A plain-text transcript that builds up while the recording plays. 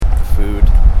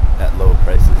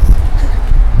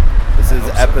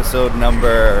episode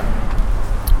number.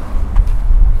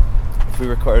 If we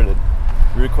recorded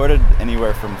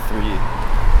anywhere from 3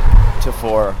 to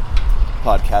 4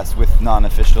 podcasts with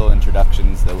non-official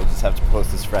introductions that we'll just have to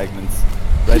post as fragments.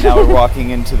 Right now we're walking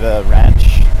into the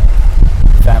Ranch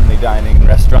family dining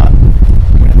restaurant.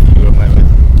 Who am I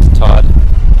with? Todd.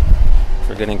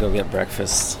 We're gonna go get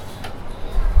breakfast.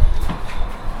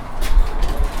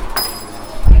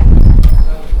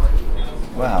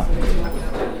 Wow.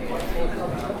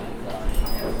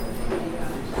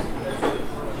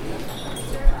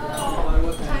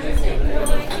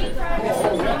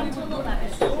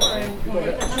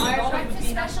 Our breakfast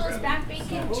special is back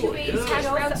bacon, 2 eggs, hash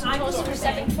browns, and toast for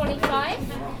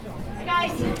 $7.25.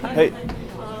 Guys. Hey.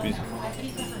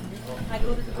 I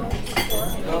go to the grocery store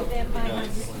and give them my money,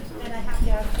 and I have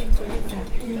to ask him to use it.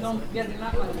 You don't get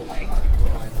enough money.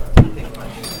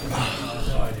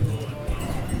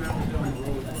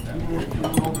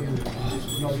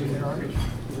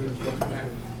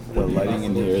 The lighting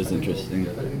in here is interesting.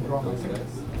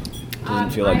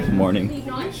 Doesn't feel like the morning. I'm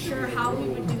not sure how we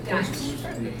would do that.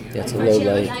 Yeah, it's a low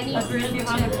light. I need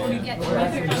to get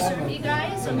together to serve you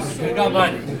guys. I'm sorry.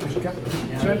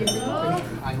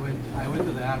 I went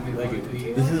to the army for 2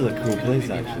 years. This is a cool place,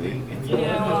 actually.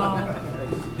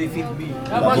 They feed me.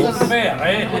 Levels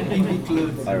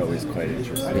are always quite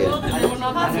interesting.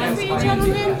 Coffee for you,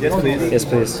 gentlemen? Yes, please. Yes,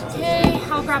 please. Okay,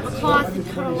 I'll grab a cloth and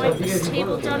kind of wipe this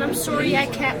table down. I'm sorry I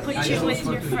can't put you with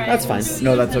your friends. That's fine.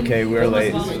 No, that's okay. We're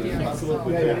late. Well,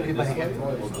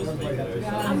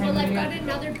 I've got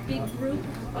another big group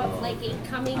of like 8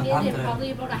 coming in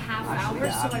probably about a half hour,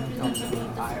 so I really do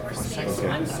need the floor space. So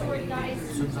I'm sorry, guys.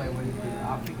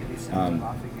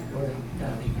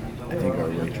 I think our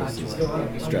waitress is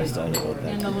stressed out about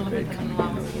that COVID coming in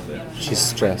a little bit. She's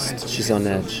stressed. She's on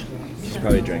edge. She's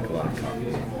probably drank a lot of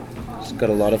coffee. She's got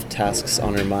a lot of tasks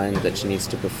on her mind that she needs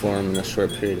to perform in a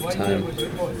short period of time.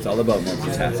 It's all about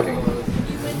multitasking.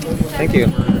 Thank you.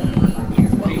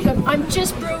 Welcome. I'm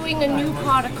just brewing a new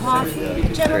pot of coffee,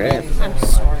 gentlemen. Great. I'm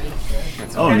sorry.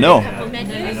 Oh no!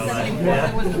 Menus. I'm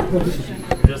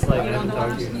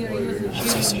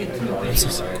so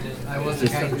sorry.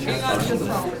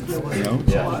 No?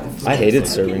 I hated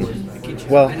serving.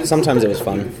 Well, sometimes it was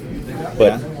fun,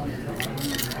 but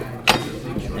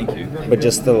Thank you.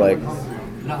 just the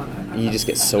you just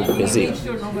get so busy.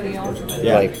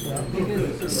 Yeah. Like,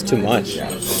 it's too much.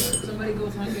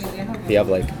 You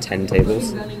have 10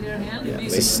 tables.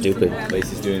 This is stupid.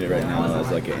 Lacey's doing it right now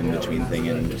as like an in-between thing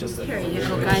and just Here you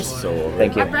go, guys. so over.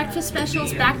 Thank Our you. breakfast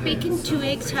specials: back bacon, 2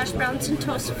 eggs, hash browns, and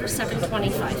toast for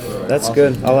 $7.25. That's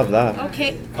good. I'll have that.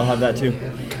 Okay, I'll have that too.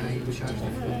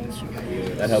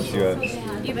 That helps you out.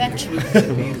 you betcha.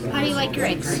 How do you like your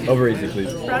eggs? Over easy,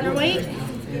 please. Brown or white?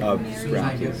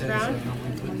 Brown, please. Brown.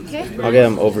 Okay. I'll get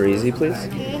them over easy, please.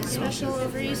 Okay. Special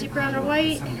over easy, brown or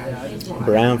white?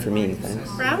 Brown for me, thanks.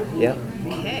 Brown. Yep.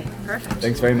 Okay. Perfect.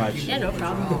 Thanks very much. Yeah, no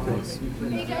problem.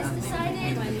 Have you guys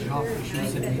decided?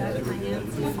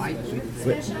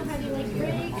 Special, how do you like your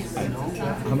eggs?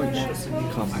 How much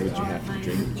coffee would you have to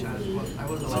drink to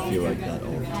feel like that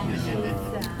all the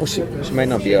time? Well, she might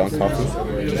not be on coffee.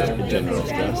 Just a general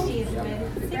stress.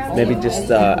 Maybe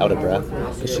just out of breath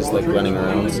because she's running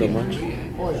around so much.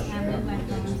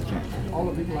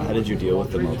 How did you deal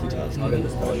with the multitasking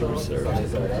while you were served?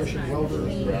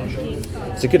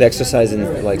 It's a good exercise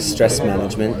in stress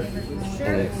management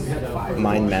and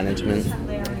mind management.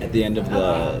 At the end of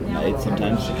the night,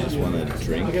 sometimes you just want to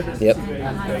drink Yep.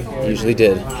 Usually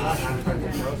did.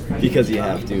 because you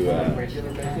have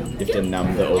to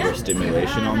numb the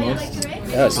overstimulation almost.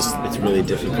 Yeah, It's really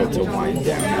difficult to wind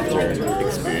down after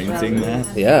experiencing that.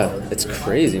 yeah, it's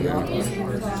crazy, man.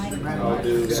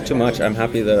 It's too much. I'm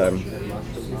happy that I'm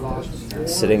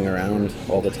sitting around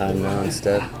all the time now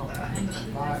instead.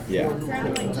 Yeah.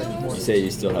 You say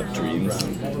you still have dreams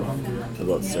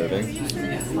about serving,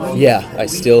 Yeah, I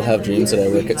still have dreams that I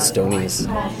work at Stoney's,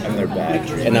 and they're bad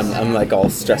dreams. and I'm all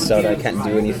stressed out. I can't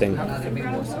do anything.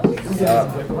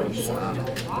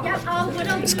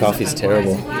 This coffee's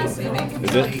terrible. Is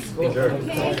it?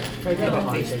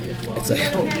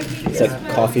 It's like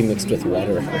coffee mixed with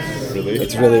water. Really?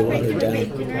 It's really watered down.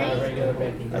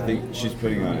 I think she's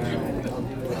putting on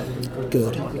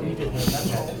Good. Do you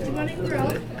want to grill?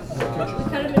 We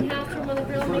cut them in half from on the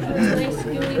grill, make them nice,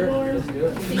 gooey, warm.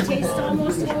 They taste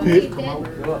almost homemade then.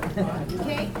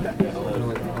 Okay?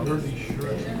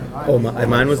 Oh,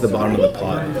 mine was the bottom of the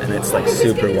pot, and it's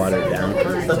super watered down.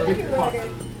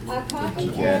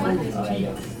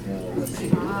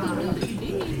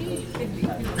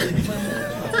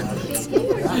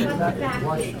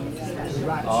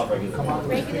 Regular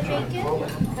bacon?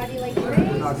 How do you like your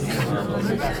eggs?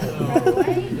 Right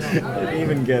away? Didn't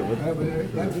even get with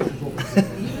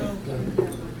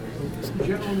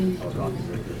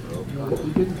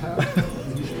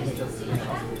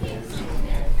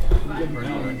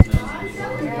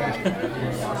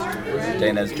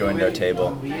Dana's joined our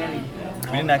table. We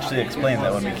didn't actually explain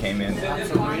that when we came in,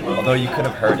 although you could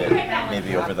have heard it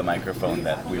maybe over the microphone,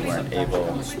 that we weren't able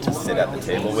to sit at the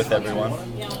table with everyone.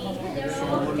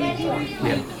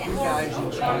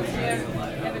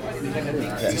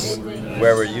 Yes.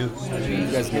 Where were you?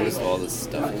 You guys notice all the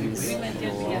stuffings?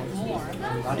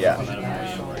 Yeah.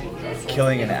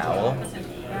 Killing an owl?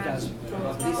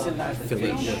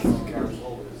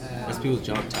 That's people's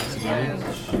job, taxidermy.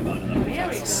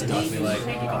 Stuff like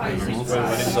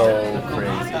animals. So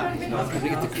crazy. We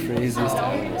get the craziest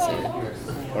animals here.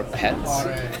 Or pets.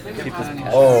 People's pets.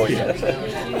 Oh,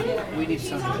 yeah. We need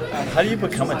some. How do you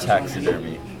become a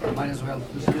taxidermy? Might as well do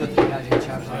it. The guys in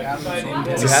charge. Like, I don't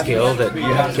know. It's a skill that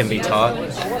can be taught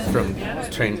from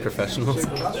trained professionals.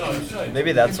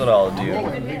 Maybe that's what I'll do.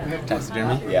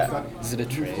 Taxidermy? Yeah. Is it a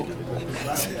trade?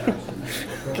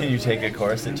 Can you take a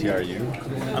course at TRU?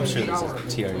 I'm sure there's a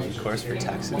TRU course for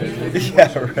taxidermy.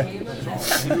 Yeah, right.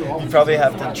 You probably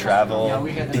have to travel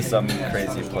to some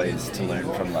crazy place to learn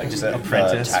from like Just the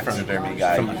apprentice taxidermy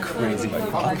guy. from a crazy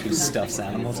fuck who stuffs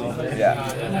animals all day.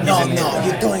 Yeah. No,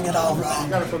 you're doing it all wrong.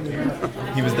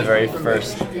 He was the very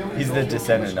first. He's the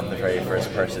descendant of the very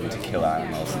first person to kill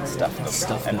animals and stuff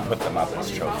them and put them up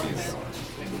as trophies.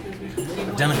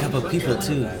 I've done a couple of people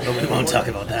too, but we won't talk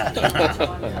about that.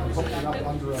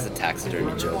 It's a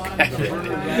taxidermy joke.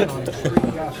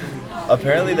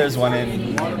 Apparently, there's one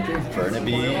in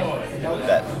Burnaby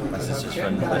that my sister's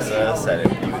friend Melissa said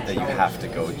that you have to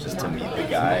go just to meet the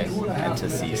guy and to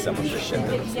see some of the shit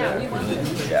that's there.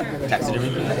 Yeah, Taxidermy?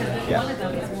 yeah.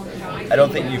 I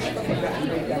don't think you.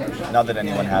 Not that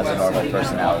anyone has a normal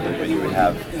personality, but you would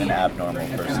have an abnormal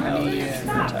personality if you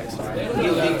were taxidermy.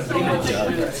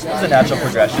 It's a natural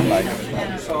progression. Like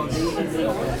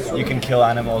you can kill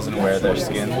animals and wear their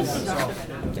skins,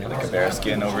 like a bear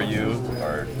skin over you,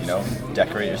 or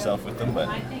decorate yourself with them. But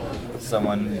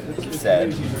someone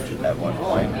said at one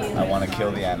point, "I want to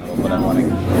kill the animal, but I want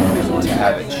to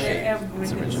have its shape,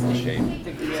 its original shape."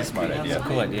 It's a smart idea.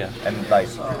 Cool idea. And like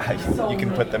you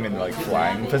can put them in like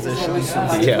flying positions.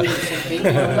 Yeah.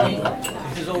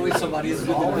 There's always somebody who's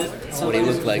good at it. What do you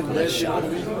look like when I shot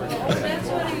him?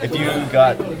 If you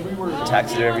got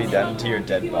taxidermy done to your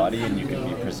dead body and you could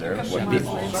be preserved, what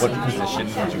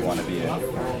position would you want to be in?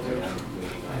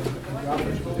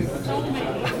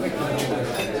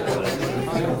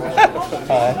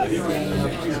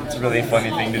 It's a really funny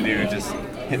thing to do, just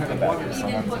hit the back of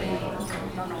someone.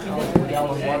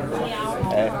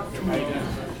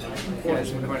 You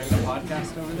guys recording a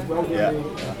podcast over there? Yeah.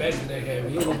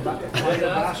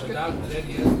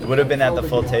 It would have been at the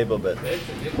full table, but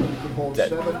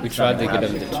We tried to get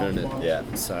him to turn it Yeah,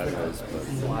 sideways,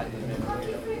 but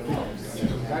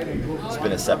it's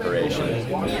been a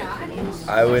separation.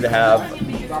 I would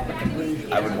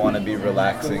want to be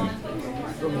relaxing.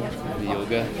 the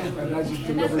yoga.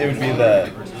 It would be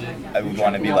I would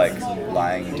want to be like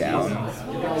lying down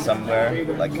somewhere.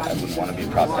 Like I wouldn't want to be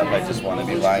propped up. I just want to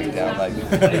be lying down, like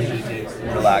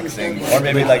relaxing. Or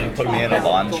maybe like put me in a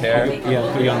lawn chair.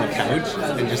 Yeah, put you on the couch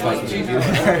and just like leave you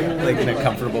there, like in a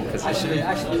comfortable position.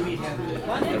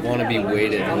 I want to be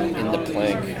weighted in the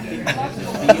plank.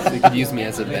 So you could use me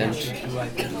as a bench.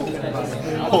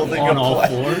 Holding On a all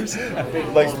plank. fours?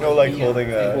 Like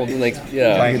holding a Well, like,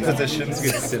 yeah. plank position. You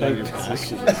could sit in your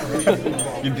position.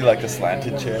 You'd be like a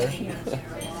slanted chair.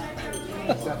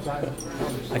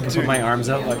 I could put my arms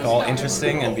out like all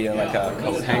interesting and be like a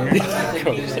coat hanger.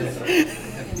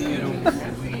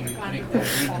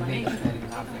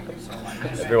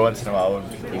 Every once in a while when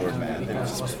people were mad, they would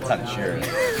just punch your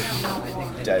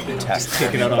dead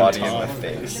Take it out on body in top. the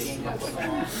face.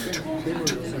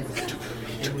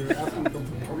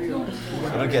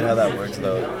 I don't get how that works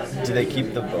though. Do they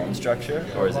keep the bone structure,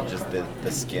 or is it just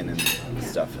the skin and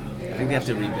stuff? I think they have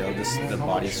to rebuild the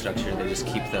body structure. They just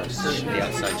keep the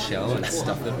outside shell and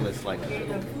stuff it with like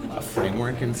a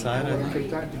framework inside it.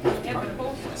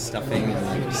 Stuffing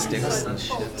and like sticks and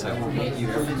shit. So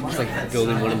It's like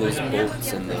building one of those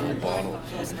boats in the bottle.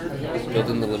 Just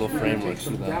building the little framework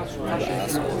through the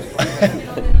asshole.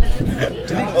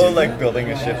 Oh, like building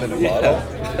a ship in a bottle?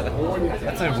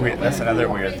 That's another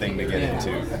weird thing to get into.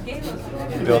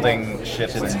 to building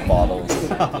ships in bottles.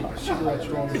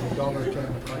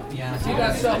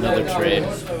 Another trade.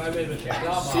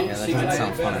 Yeah, that doesn't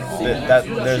sound fun at all.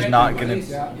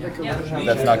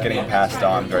 That's not getting passed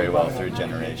on very well through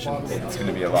generations. It's going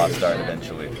to be a lost art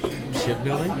eventually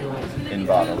Shipbuilding? in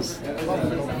bottles.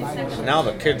 Now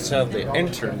the kids have the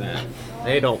internet.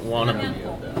 They don't want to be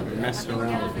messing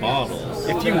around with bottles.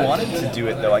 If you wanted to do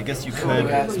it though, I guess you could.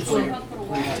 I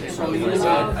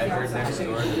heard next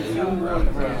door.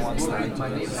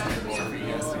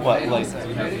 What, like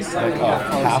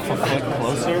half a foot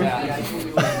closer?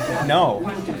 No.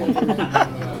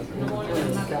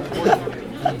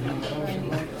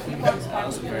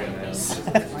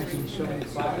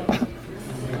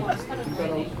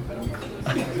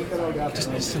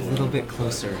 Just a little bit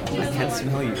closer. I can't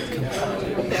smell you. Come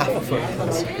half a foot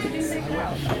closer.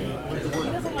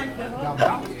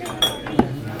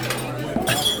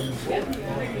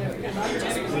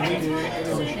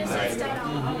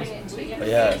 But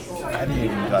yeah, I didn't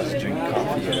even got to drink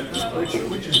coffee yet.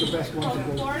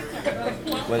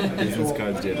 What business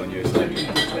cards did when you were studying?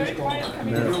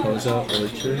 Mariposa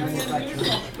Orchard,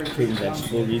 fruit and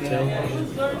vegetable retail,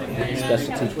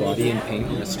 specialty body and paint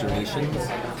restorations,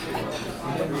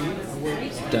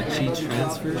 Dutchy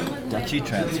transfer,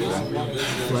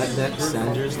 flat deck,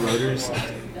 sanders, loaders,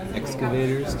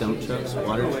 excavators, dump trucks,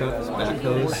 water trucks,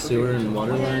 backhoes, sewer and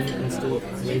water line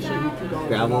installation,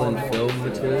 gravel and fill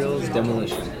materials,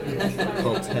 demolition.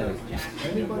 Call Ted.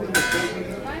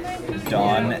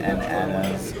 Dawn and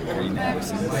Anna's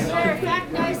greenhouses.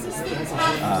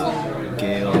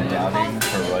 Gail Dowding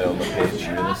for Royal LePage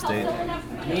Real Estate.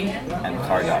 And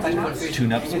Car Doctor.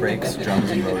 Tune-ups, brakes, drums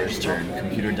and rotors turn.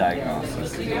 Computer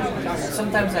diagnosis.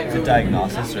 Sometimes I Is it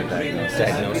diagnosis or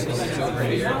diagnosis?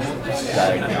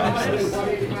 Diagnosis.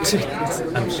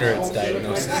 I'm sure it's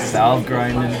diagnosis. Valve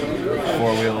grinding,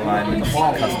 four-wheel alignment,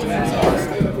 custom exhaust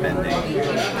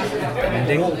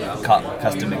bending.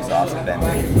 Custom exhaust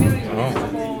bending.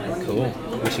 Oh, cool.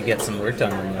 We should get some work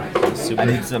done on that. Super.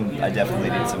 I definitely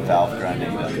need some valve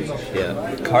grinding done.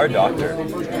 Yeah. Car Doctor.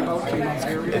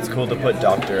 It's cool to put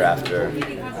doctor after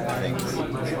things.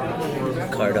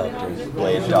 Car Doctor.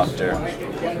 Blade Doctor.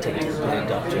 Blade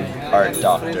Doctor. Art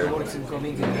Doctor.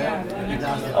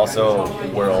 Also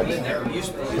world.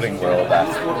 Putting world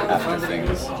after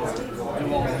things.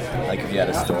 Like if you had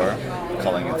a store,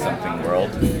 calling it something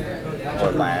world.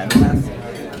 Or land.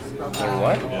 Or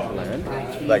what?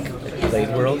 Like Blade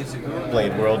World?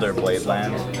 Blade World or Blade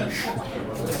Land.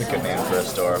 It's a good name for a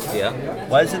store. Yeah.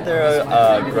 Why isn't there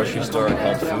a grocery store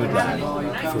called Foodland?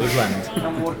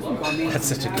 Foodland. That's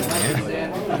such a good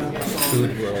name.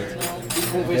 Food World.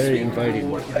 Very inviting.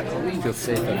 Feel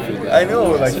safe at food. I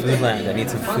know, like Foodland. I need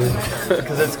some food.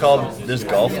 because it's called. There's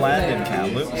Golfland in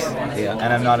Kamloops. Yeah.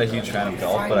 And I'm not a huge fan of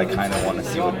golf, but I kind of want to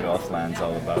see what Golfland's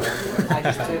all about.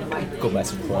 Go buy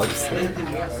some clubs.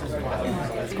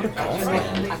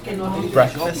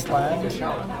 Breakfast Land.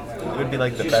 It would be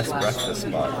like the best breakfast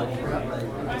spot.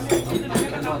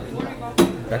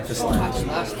 Breakfast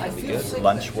Land.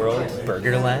 Lunch World.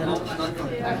 Burger Land?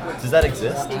 Does that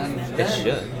exist? It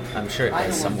should. I'm sure it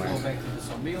does somewhere.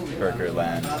 Burger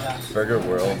Land. Burger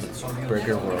World.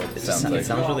 Burger World. It Sounds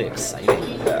sounds really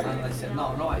exciting. Yeah.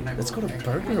 Let's go to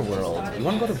Burger World. You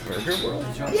want to go to Burger World?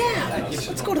 Yeah.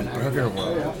 Let's go to Burger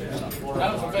World.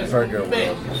 Burger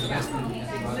World.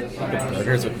 The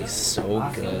burgers would be so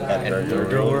good At at Burger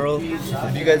Burger World.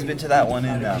 Have you guys been to that one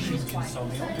in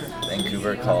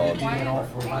Vancouver called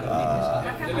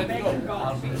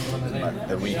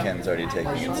The Weekend's already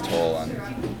taking its toll on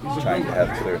trying to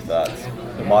have clear thoughts.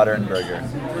 The Modern Burger.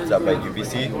 It's up by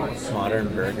UBC. Modern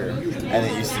Burger. And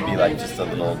it used to be like just a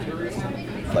little,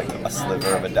 like a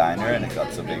sliver of a diner, and it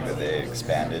got so big that they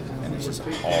expanded, and it's just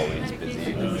always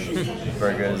busy.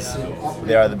 Burgers,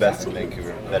 they are the best in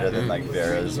Vancouver, better than like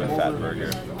Vera's or Fat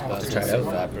Burger. To try it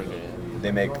out.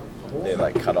 They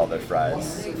like cut all their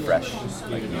fries fresh,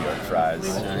 like New York fries.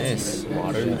 Nice.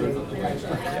 Modern Burger.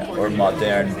 Yeah. Or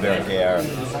Modern Burger.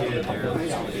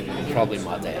 Probably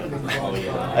modern.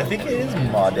 I think it is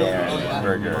Modern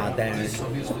Burger.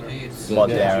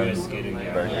 Modern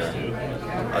Burger.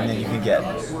 And then you can get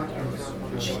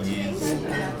cheese,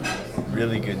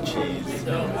 really good cheese,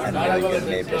 and really good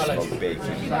maple smoked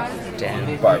bacon.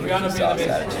 Damn. Barbecue sauce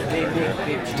attitude.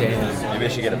 Damn. Maybe I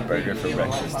should get a burger for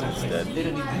breakfast instead.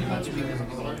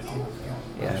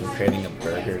 Yeah, I'm craving a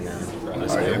burger now.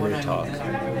 This Are you? burger talk.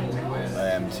 I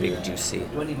am too. Big juicy.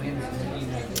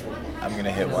 I'm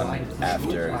gonna hit one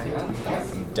after.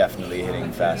 I'm definitely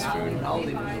hitting fast food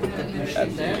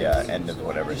at the end of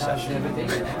whatever session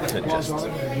to just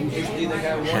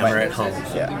Hammer it home.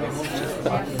 yeah.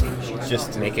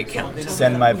 Just make it count.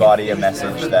 send my body a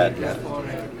message that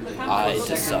I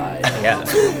decide. Yeah.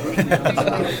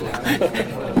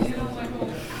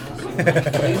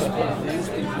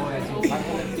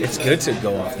 It's good to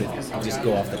go off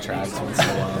the tracks once in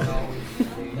a while.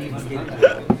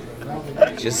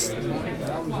 Just,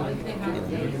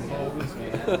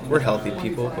 we're healthy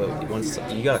people, but once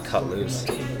you gotta cut loose.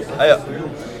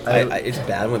 It's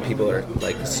bad when people are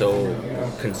like so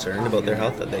concerned about their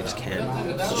health that they just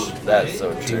can't. That's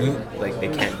so true. They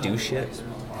can't do shit.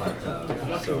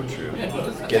 So true.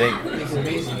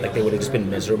 Like they would have just been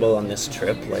miserable on this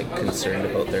trip, like concerned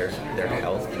about their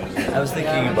health. I was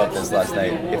thinking about this last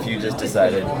night. If you just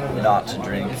decided not to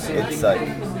drink, it's like,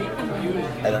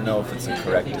 I don't know if it's a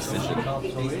correct decision.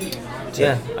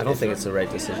 Yeah, I don't think it's the right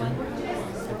decision.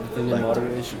 In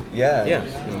moderation. Yeah, Yeah,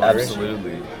 in moderation.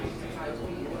 absolutely.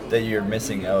 That you're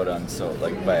missing out on,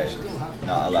 by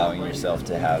not allowing yourself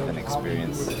to have an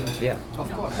experience, Yeah.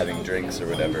 having drinks or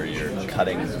whatever, you're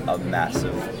cutting a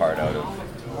massive part out of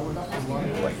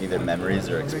like either memories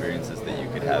or experiences that you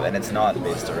could have. And it's not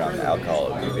based around the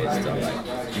alcohol, it would be based on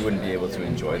like you wouldn't be able to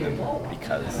enjoy them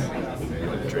because you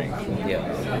would drink. Yeah.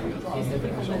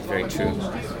 Very true.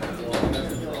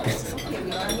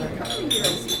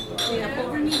 We have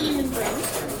over medium and brown.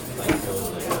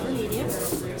 Over medium.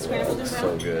 Scrambled and brown.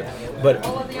 So good. But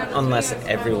unless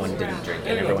everyone didn't drink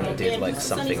and everyone did like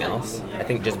something else, I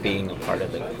think just being a part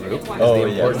of the group is the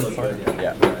important part.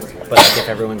 Yeah. But like if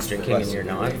everyone's drinking and you're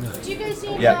not, Do you guys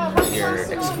need Yeah. you're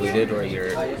excluded or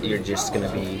you're just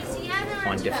gonna be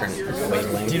on different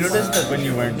wavelengths. Do you notice that when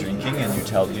you weren't drinking and you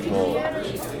tell people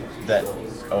that,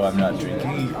 oh, I'm not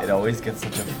drinking, it always gets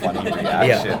such a funny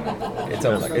reaction.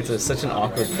 Yeah. It's such an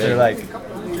awkward thing. They're like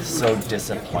so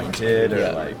disappointed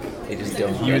or like they just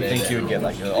don't. you would get think it. you would get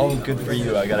like, oh, good for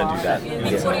you, I gotta do that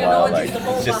once in a while. Like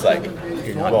it's just like,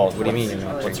 You're not- well, what do you mean you're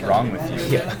not what's drinking? wrong with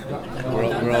you? Yeah.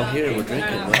 We're all here. We're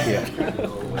drinking. Yeah.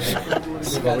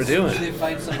 That's what we're doing. They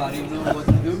find somebody who knows what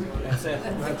to do. That's it.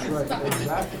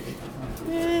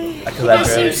 Because Can I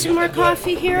save some more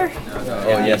coffee here?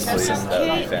 oh yes, please, that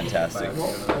would be fantastic.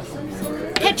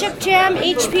 Ketchup, jam,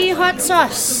 HP, hot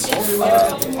sauce.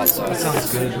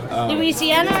 Sounds good.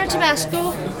 Louisiana or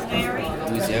Tabasco?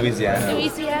 Louisiana.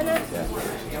 Louisiana.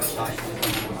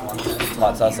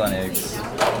 Hot sauce on eggs.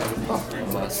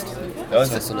 Must. That was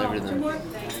Sauce on everything.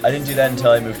 I didn't do that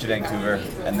until I moved to Vancouver,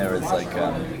 and there was like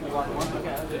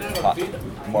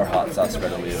more hot sauce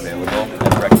readily available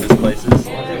at breakfast places.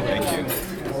 Thank you.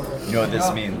 You know what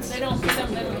this means?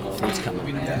 Food's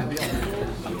coming.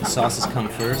 The sauces come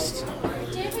first,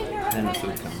 then the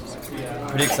food comes.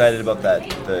 Pretty excited about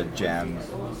the jam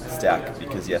stack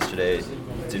because yesterday,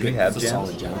 did we have It's a jams?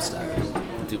 solid jam stack.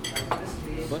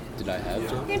 What? Did I have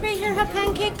Joe? Anybody here have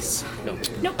pancakes? No.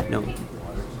 Nope. No,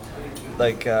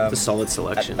 Like it's a solid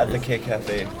selection. at the K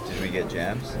Cafe, did we get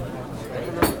jams? I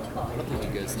think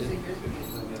you guys did.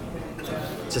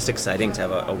 It's just exciting to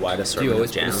have a wide Do you assortment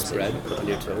always of put a jams. spread on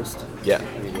your toast? Yeah.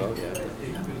 Well, yeah.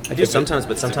 I do sometimes,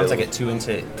 but sometimes I get too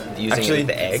into using Actually, it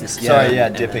with the eggs. Sorry, yeah,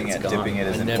 and dipping it's it. gone. Dipping it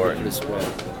is I never put a important.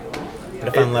 spread. But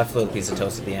if I'm left with a piece of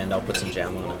toast at the end, I'll put some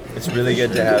jam on it. It's really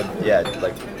good to have,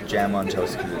 like jam on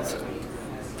toast because it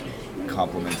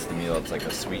complements the meal. It's like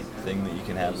a sweet thing that you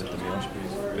can have with the meal.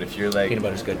 But if you're like, Peanut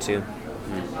butter's good too.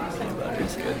 peanut butter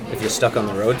is good. If you're stuck on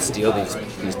the road, steal these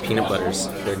peanut butters.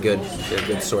 They're good. They're a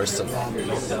good source of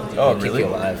Oh, keep really? you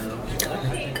alive.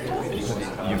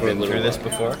 You've been through this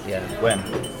before? Yeah. When?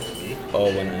 Oh,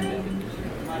 when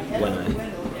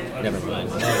I never mind.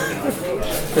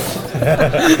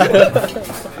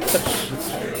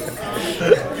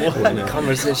 When I-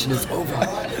 Conversation is over. I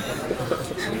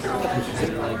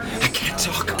can't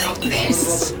talk about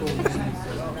this.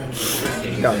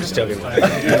 No, I'm just joking.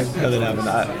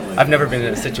 I've never been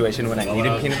in a situation when I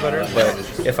needed peanut butter, but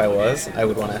if I was, I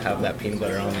would want to have that peanut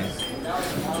butter on me.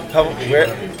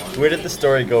 Where did the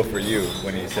story go for you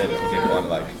when you said you didn't want to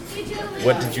like?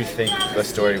 What did you think the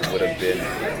story would have been?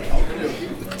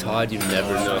 Todd, you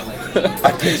never know.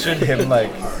 I pictured him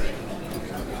like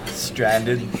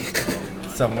stranded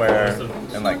somewhere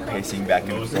and like pacing back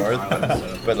and forth,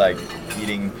 but like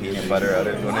eating peanut butter out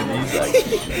of one of these. Like,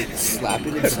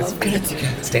 Slapping himself. Get it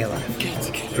together. Stay alive.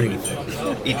 Breathe.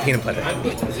 Eat peanut butter.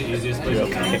 You're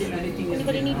okay.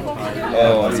 Anybody need coffee?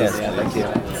 oh, yes, thank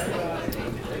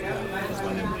you.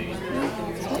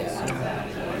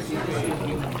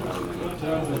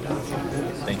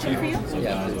 Thank you.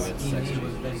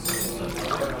 Yeah.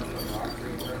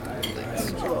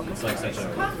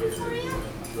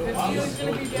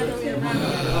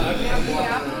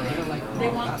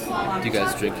 Do you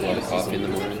guys drink a lot of coffee in the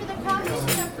morning?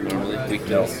 Normally,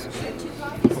 weekdays.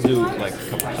 do like a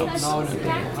couple cups.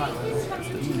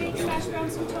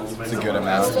 It's a good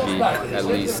amount. At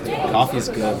least. Coffee's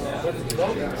good.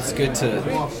 It's good to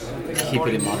keep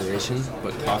it in moderation,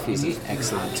 but coffee's an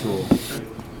excellent tool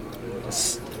to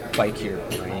spike your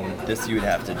brain. This you would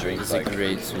have to drink It's like a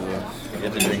great tool. you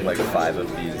have to drink like 5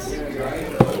 of these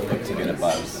to get a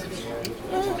buzz.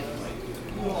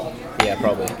 Yeah,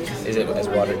 probably. Is it as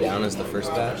watered down as the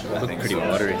first batch? I think Pretty so.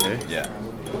 watery, eh? Yeah.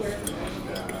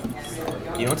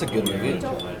 You know what's a good movie?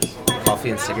 Coffee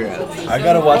and Cigarettes. I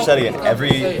gotta watch that again.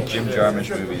 Every Jim Jarmusch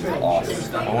movie is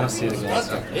awesome. I want to see it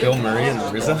again. Bill Murray and the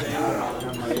RZA.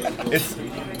 It's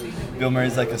Bill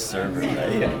Murray's like a server,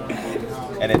 right?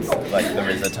 And it's like the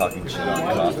RZA talking shit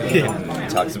on coffee. And he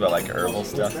talks about like herbal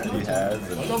stuff that he has.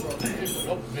 And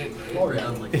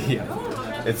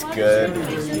Yeah. it's good.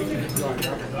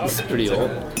 It's pretty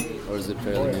old. Or is it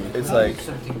fairly new? It's like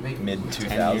mid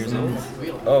 2000s.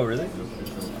 Oh really?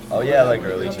 Oh yeah, like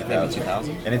early 2000s.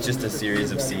 2000. And it's just a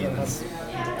series of scenes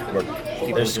where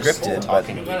they're are just scripted, but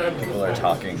talking. people are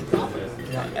talking.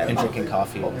 And drinking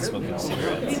coffee and smoking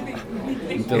cigarettes.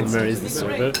 Bill Murray's the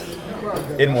server.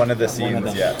 In one of the One scenes, of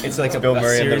them. yeah. It's like Bill a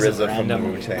Murray and the series of RZA from the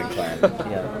random- Wu-Tang Clan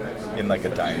Yeah. in like a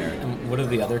diner. What are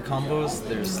the other combos?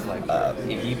 There's like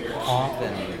Iggy Pop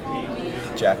and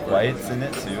Jack White's in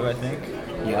it too, I think.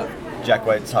 yeah. Jack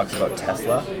White talks about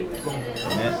Tesla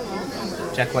in it.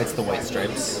 Jack White's the White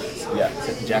Stripes. Yeah.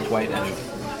 So Jack White and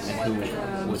who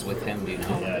was with him? Do you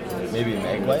know? Maybe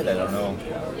Meg White, I don't know.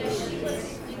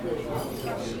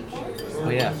 Oh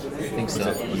yeah, I think so.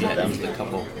 Was it Yeah, them? it was the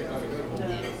couple.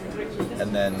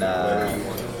 And then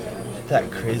that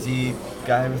crazy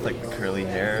guy with like the curly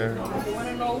hair.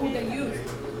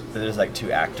 There's like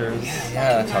 2 actors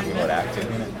talking about acting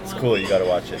in it. It's cool, you gotta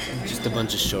watch it. Just a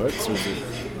bunch of shorts, or is it?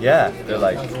 Yeah, they're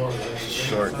like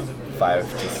short 5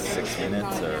 to 6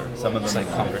 minutes or some of them. It's like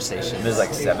conversation. There's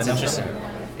like 7 It's of interesting. them.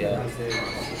 Yeah.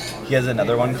 He has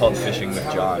another one called Fishing with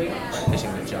John.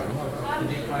 Fishing with John.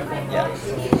 Yeah,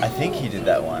 I think he did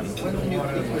that one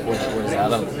What is that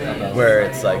about? where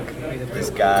it's like this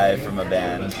guy from a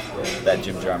band that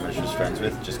Jim Jarmusch was friends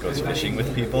with just goes fishing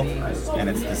with people, and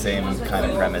it's the same kind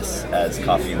of premise as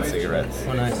Coffee and Cigarettes.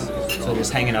 Oh, nice. So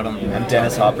just hanging out on the And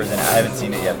Dennis Hopper's in it. I haven't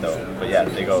seen it yet though, but yeah,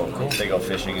 they go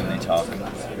fishing and they talk.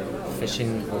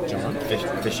 fishing with John.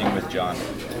 Fishing with John.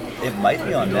 It might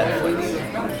be on Netflix.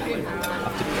 I'll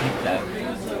have to peep that.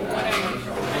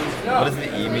 What does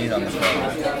the E mean on the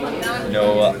phone?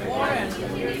 No.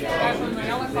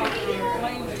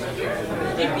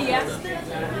 GPS,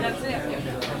 that's it.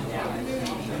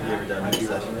 You ever done this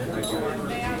session?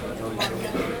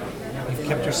 You've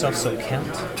kept yourself so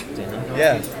kempt, Dana.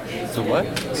 Yeah. So what?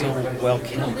 So well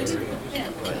kempt.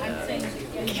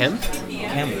 Kempt?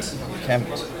 Kempt.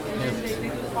 Kempt.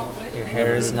 Your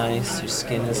hair is nice, your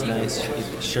skin is nice,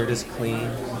 your shirt is clean.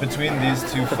 Between these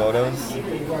 2 photos,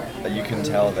 you can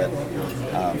tell that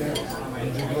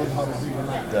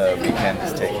the weekend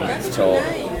is taking its toll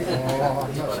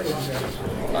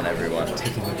on everyone.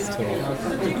 Taking its toll.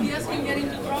 GPS can get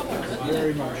into trouble.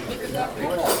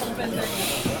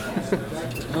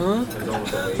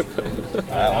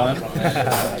 That one.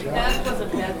 That was a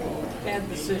bad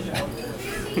decision.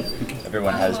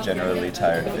 Everyone has generally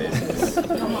tired faces.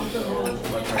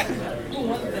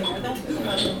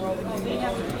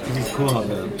 It's cool how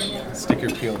the sticker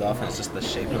peeled off and it's just the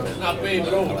shape of it.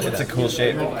 It's a cool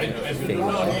shape. It's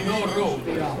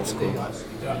cool.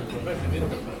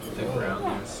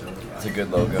 It's a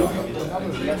good logo.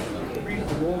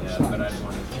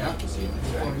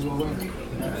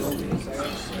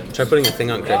 Try putting a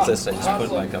thing on Craigslist. I just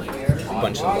put like a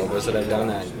bunch of logos that I've done.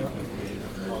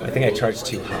 I think I charged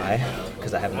too high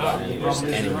because I haven't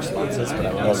gotten any responses. But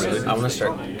I want to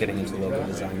start getting into logo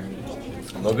design.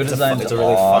 Logo design It's is a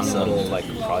really fun awesome. little like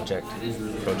project.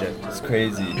 It's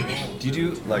crazy. Do you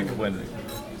do like when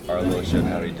Arlo showed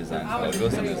how he designs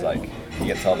logos and there's like he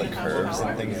gets all the curves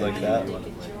and things like that,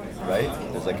 right?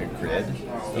 There's like a grid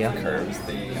of curves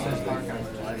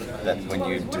that when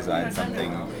you design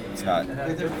something, it's not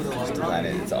just design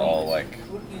it; it's all like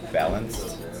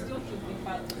balanced.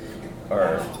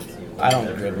 Or I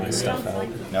don't grid my stuff out.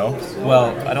 no?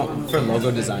 Well, I don't for logo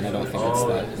design. I don't think it's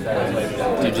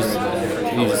that. You just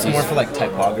It's more for like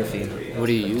typography. what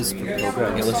do you use for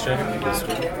programs? Illustrator.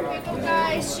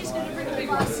 Guys, she's gonna bring the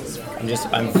glasses.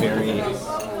 I'm very,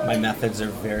 my methods are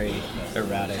very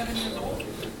erratic.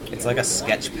 It's like a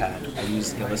sketch pad. I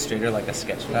use Illustrator like a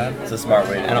sketch pad. It's a smart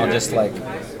way to And do I'll it. just like,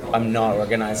 I'm not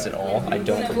organized at all. I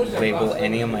don't label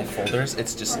any of my folders.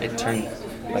 It's just, it turns,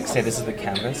 like say this is the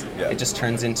canvas, Yeah. it just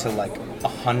turns into like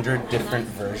 100 different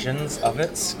versions of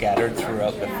it scattered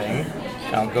throughout the thing.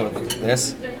 And I'll go with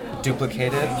this,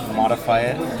 duplicate it, modify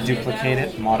it, duplicate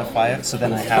it, modify it. So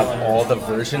then I have all the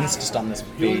versions just on this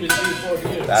big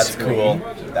That's screen. cool.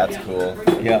 That's cool.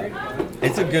 Yeah,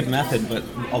 it's a good method, but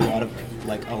a lot of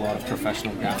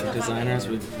professional graphic designers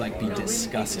would like be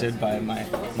disgusted by my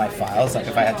files. Like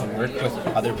if I had to work with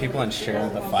other people and share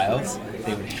the files,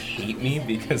 they would hate me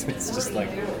because it's just like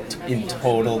in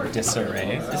total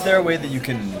disarray. Is there a way that you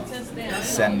can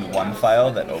send one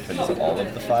file that opens all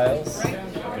of the files?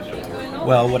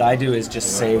 Well, what I do is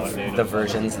just save the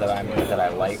versions that I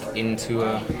like into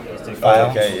a file. Oh,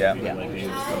 okay, yeah.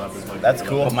 That's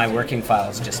cool. But my working file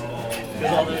is just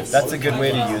madness. That's a good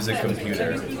way to use a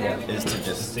computer, is to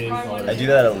just... I do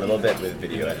that a little bit with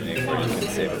video editing, where you can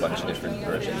save a bunch of different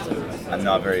versions. I'm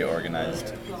not very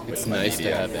organized. It's nice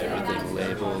to have everything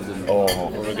labeled and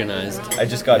Oh. organized. I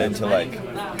just got into, like,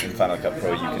 in Final Cut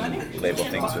Pro, you can label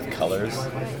things with colors.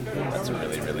 That's a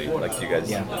really, really... Like, you guys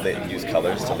use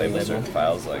colors to label certain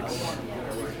files, like...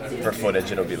 For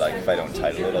footage, it'll be like, if I don't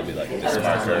title it, it'll be like, this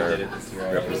marker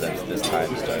represents this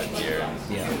time started here.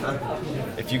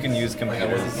 If you can use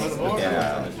computers in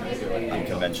an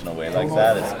unconventional way like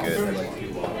that, it's good.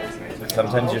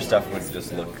 Sometimes your stuff would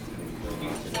just look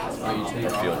or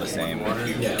feel the same if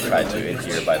you tried to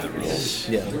adhere by the rules.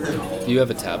 Yeah. Do you have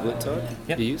a tablet, Todd?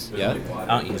 Yep. You use? Yeah.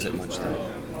 I don't use it much though.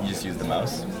 You just use the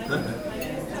mouse.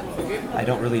 I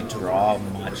don't really draw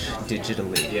much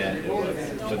digitally.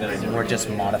 More just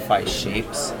modify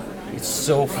shapes. It's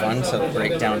so fun to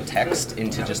break down text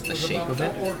into just the shape of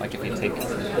it. Like if you take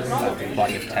a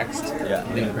body of text,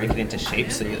 then you break it into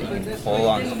shapes so you can pull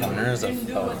on corners of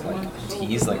like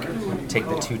T's, like take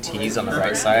the two T's on the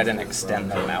right side and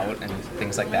extend them out and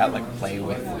things like that, like play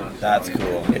with. That's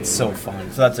cool. It's so fun.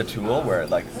 So that's a tool where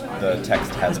like the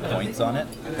text has points on it?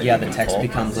 Yeah, the text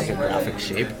becomes like a graphic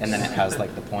shape and then it has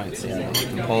like the points. Yeah. You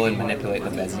can pull and manipulate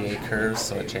the Bezier curves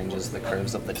so it changes the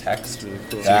curves of the text. So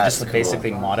you're just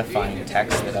basically modifying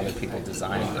text that other people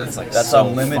design. It's like that's so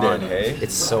unlimited, fun. hey?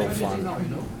 It's so fun.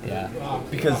 Yeah.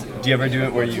 Because do you ever do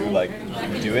it where you like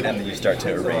do it and then you start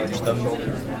to arrange them?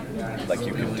 Like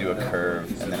you can do a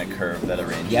curve and then a curve that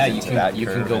arranges into that curve. You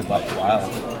can go buck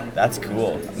wild. That's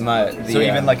cool. So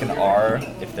even like an R,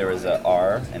 if there was an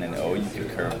R and an O, you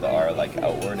could curve the R like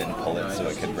outward and pull it so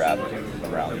it could wrap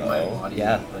around the O.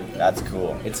 Yeah. That's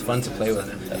cool. It's fun to play with.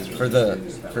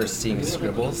 For seeing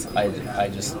scribbles, I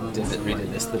just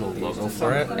redid this little logo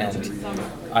for it, and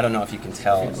I don't know if you can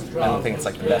tell. I don't think it's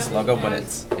like the best logo, but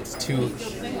it's two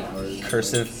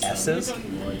cursive S's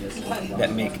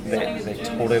that they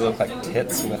totally look like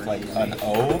tits with like an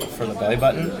O for the belly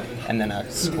button, and then a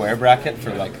square bracket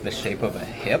for like the shape of a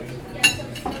hip.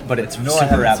 But it's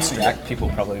super abstract. People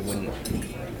probably wouldn't.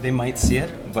 They might see it,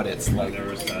 but it's like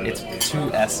it's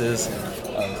two S's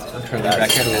of curly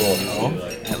bracket and an O.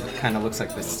 It kind of looks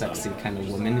like this sexy kind of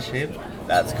woman shape.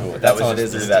 That's cool. That's all it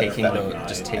is taking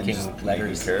letters.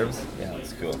 Curves. Yeah,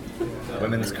 it's cool.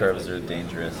 Women's curves are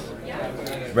dangerous.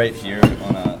 Right here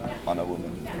on a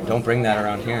woman. Don't bring that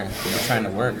around here. We're trying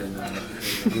to work.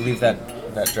 You leave that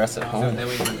dress at home.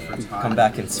 Come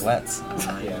back in sweats.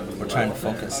 We're trying to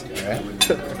focus, right?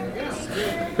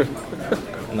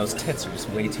 And those tits are just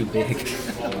way too big.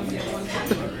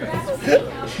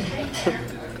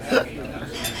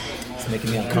 It's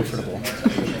making me uncomfortable.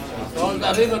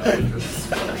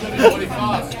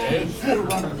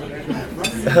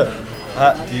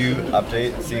 Do you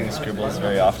update Seeing Scribbles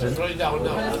very often?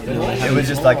 It was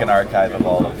just like an archive of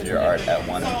all of your art at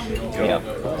one go. Yeah.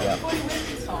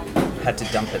 Had to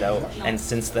dump it out, and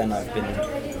since then I've been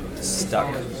stuck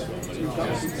as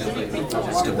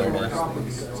to where to.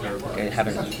 I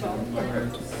haven't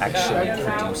actually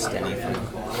produced anything.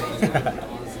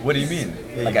 What do you mean?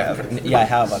 I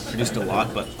have. I've produced a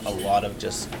lot, but a lot of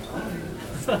just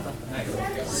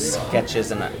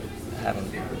sketches, and I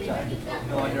haven't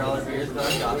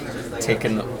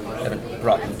haven't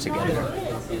brought them together.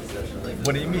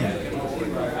 What do you mean? I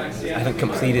haven't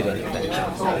completed anything.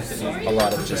 A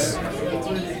lot of just...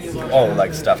 Oh,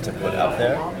 like stuff to put out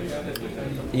there?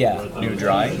 Yeah. New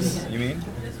drawings, you mean?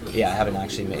 Yeah, I haven't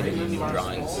actually made any new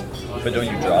drawings. But don't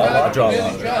you draw a lot? I draw a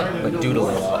lot, but doodle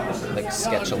a lot, like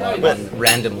sketch a lot, and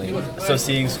randomly. So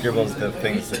Seeing Scribbles, the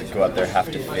things that go out there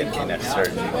have to fit in a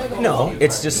certain... No,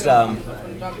 it's just, I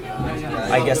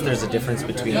guess there's a difference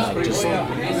between like just, I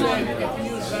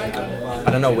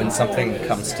don't know, when something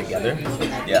comes together.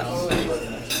 Yeah.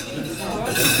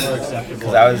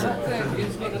 Because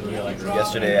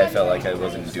yesterday I felt like I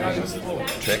wasn't doing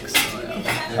tricks.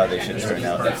 how they should turn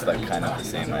out. That's like kind of the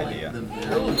same idea.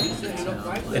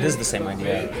 It is the same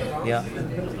idea. Yeah.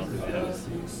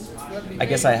 I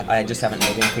guess I just haven't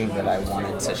made anything that I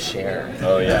wanted to share.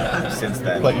 Oh yeah, since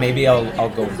then. But maybe I'll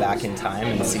go back in time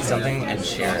and see something and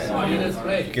share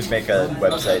it. You could make a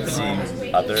website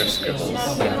seeing other scribbles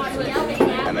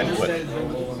and then put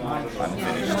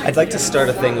unfinished. I'd like to start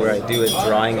a thing where I do a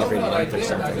drawing every month or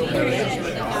something.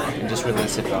 And just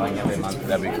release a drawing every month.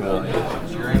 That'd be cool.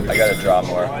 I gotta draw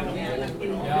more.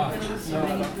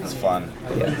 It's fun.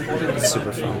 Yeah, it's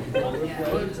super fun.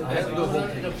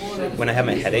 When I had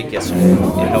my headache yesterday,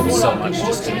 it helped so much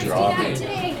just to draw,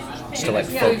 just to like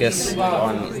focus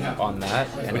on that.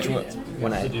 And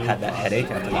when I had that headache,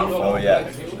 I thought, Oh yeah.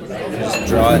 just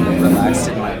draw it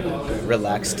and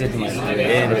relaxed in my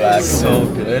brain. It was so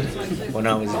good when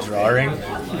I was drawing.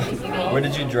 Where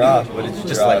did you draw? What did you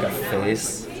Just draw? like a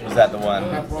face, Was that the one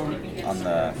on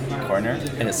the corner?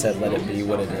 and it said, "Let it be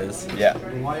what it is." Yeah,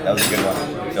 that was a good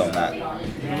one. Film that.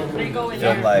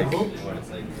 Film like,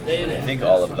 I think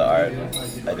all of the art.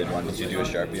 I did one. Did you do a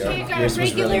Sharpie art? I got Yours was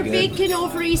regular really good. bacon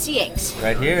over easy eggs.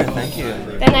 Right here, thank you.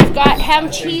 Then I've got ham,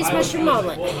 cheese, mushroom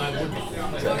omelet.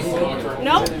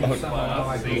 No?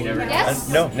 Yes?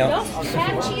 No.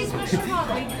 Ham, cheese, mushroom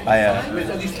omelet.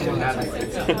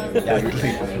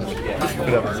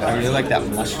 I really like that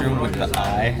mushroom with the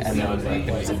eye, and then like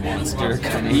there was a monster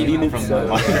coming from the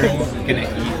mushroom, gonna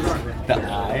eat the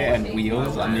eye and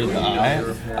wheels under the eye.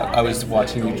 I was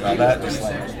watching you draw that, just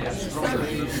like.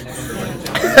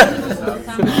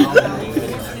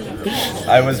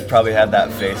 I was probably had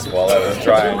that face while I was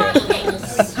drawing it.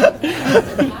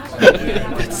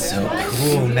 That's so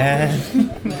cool, man.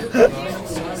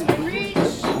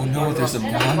 Oh no, there's a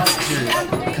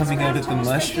monster coming out of the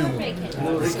mushroom.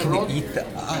 It's gonna eat the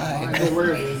eye.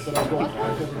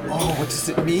 Oh, what does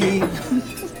it mean?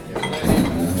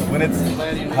 When it's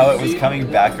how it was coming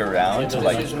back around to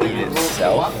like eat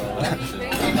itself.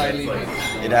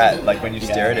 It had like when you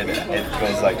stare at it, it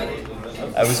goes like.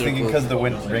 I was thinking because the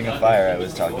Ring of Fire, I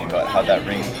was talking about how that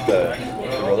the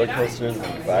roller coasters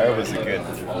and fire was a good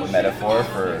metaphor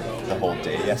for the whole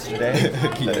day yesterday.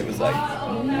 That it was like.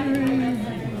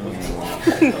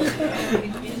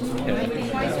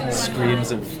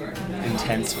 Screams of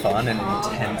intense fun and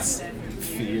intense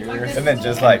fear. And then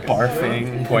just like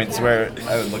barfing. points where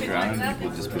I would look around and people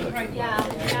would just be like,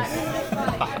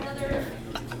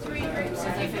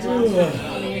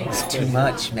 It's too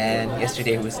much, man.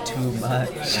 Yesterday was too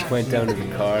much. I went down to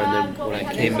the car, and then when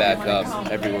I came back up,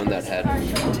 everyone that had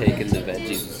taken the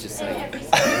veggies was just like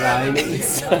lying in the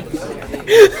sun.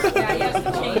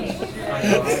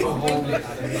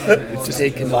 Just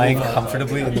lying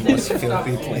comfortably in the most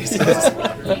filthy places.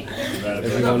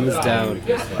 Everyone was down.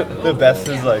 the best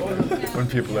is like when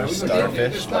people are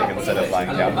starfished, like instead of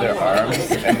lying down, their arms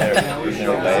and their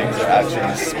legs are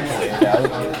actually splayed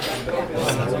out.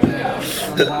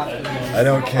 I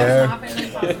don't care.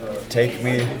 Take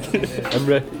me. I'm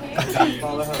ready.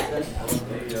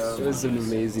 It was an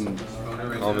amazing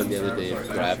comment the other day. If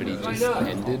gravity just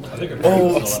ended.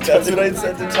 Oh, that's what I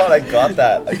said to Todd. I got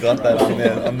that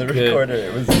on the recorder.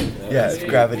 It was if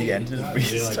gravity ended, we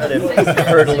started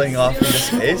hurtling off into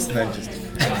space, and then just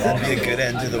that'd be a good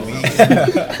end to the week.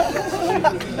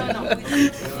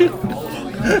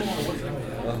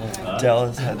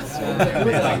 Dallas had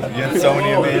so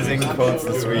many amazing quotes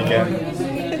this weekend.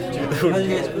 When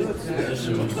we,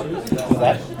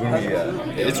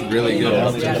 It's really good.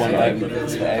 one bag of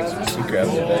bags, we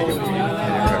grabbed a bag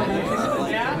of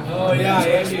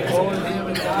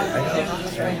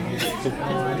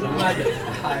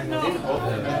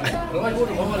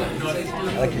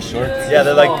I like your shorts. Yeah,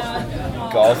 they're like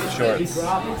golf shorts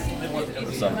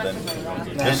or something.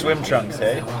 They're swim trunks,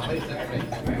 hey?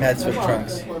 Mad swim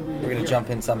trunks. We're gonna jump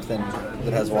in something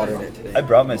that has water in it today. I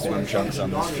brought my swim trunks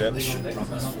on this trip.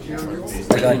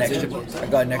 I got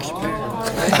an extra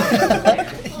pair.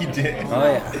 You did? Oh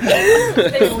yeah.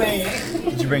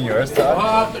 Did you bring yours,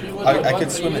 Todd? I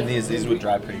could swim in these. These would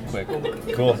dry pretty quick.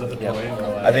 Cool.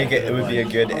 Yeah. I think it would be a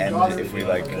good end if we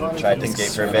like tried to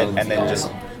skate for a bit and then just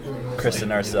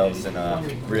christen ourselves in a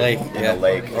Lake, a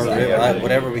lake or river,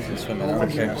 whatever we can swim in. I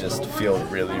don't care. and just feel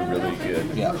really, really good.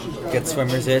 Yeah. Get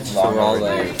swimmer's itch. So we're all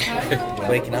like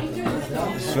waking up.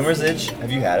 Swimmer's itch,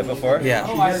 have you had it before? Yeah.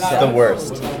 It's the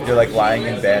worst. You're like lying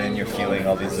in bed and you're feeling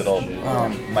all these little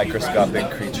microscopic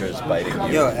creatures biting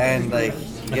you. Yo, and like.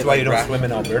 That's why you don't swim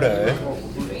in Alberta, eh?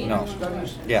 No.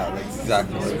 Yeah, like,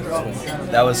 exactly.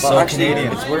 That was Well, so actually,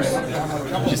 Canadian. it's worse.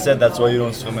 She said that's why you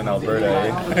don't swim in Alberta,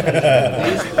 eh?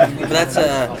 But that's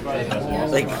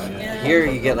like Here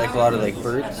you get like a lot of like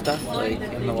bird stuff like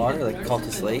in the water, like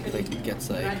Cultus Lake, like it gets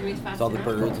like with all the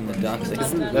birds and the ducks. Like,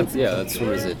 That's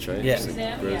swimmer's itch, right? Yeah. Just,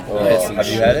 like, birds. Oh, have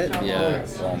you had it? Yeah.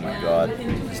 Oh my god.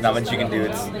 There's not much you can do.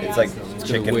 It's like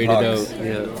chicken Wait pox. it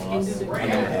out.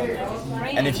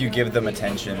 Yeah. And if you give them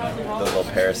attention, those little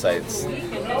parasites,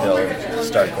 they'll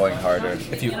start going harder.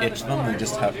 If you itch them, they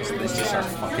just start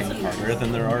fucking harder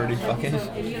than they're already fucking.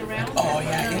 Like, oh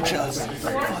yeah, itch us.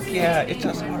 Fuck yeah, itch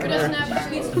us Who doesn't harder. have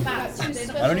sweets and fats?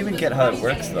 I don't even get how it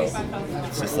works though.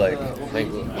 It's just like, oh,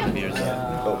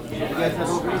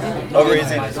 over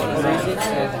easy,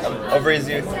 over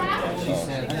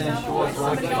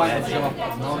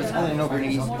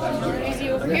easy. Easy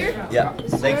over here? Yeah,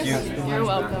 thank you. You're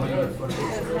welcome.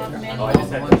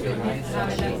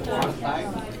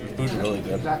 Food's really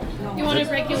good. You wanted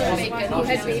regular bacon. You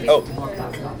had baby. Oh,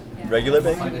 regular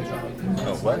bacon?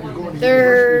 Oh, what?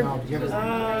 They're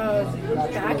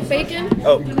back bacon.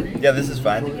 Oh, yeah, this is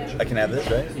fine. I can have this,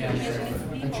 right?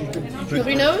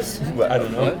 Nobody knows? What? I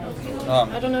don't know.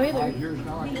 I don't know either.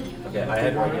 Okay, I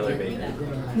had regular bacon.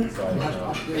 So I don't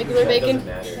know. Regular bacon. It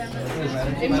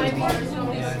doesn't matter.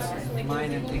 It might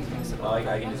be.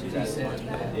 I can just use that.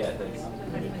 Yeah, thanks.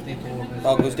 it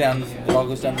all goes down the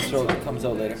throat and comes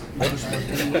out later.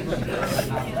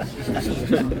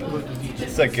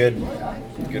 It's a good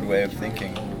way of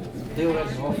thinking.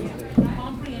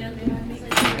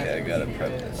 Okay, I gotta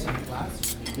prep this.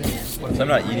 So I'm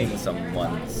not eating some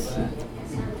ones.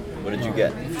 What did you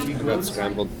get? I got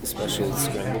scrambled, special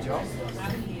scrambled.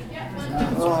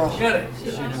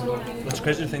 It's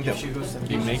crazy to think that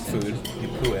you make food, you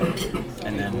poo it,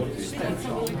 and then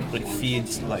it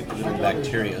feeds like little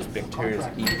bacteria.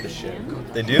 Bacteria eat the shit.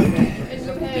 They do?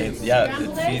 It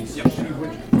feeds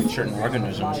certain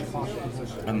organisms,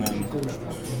 and then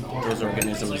those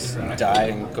organisms die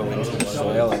and go into the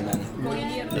soil, and then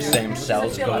the same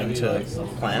cells go into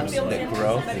plants that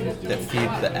grow, that feed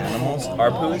the animals.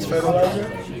 Our poo is fertilizer?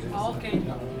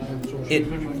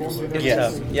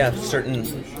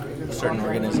 Certain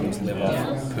organisms live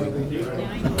off poop.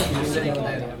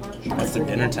 That's their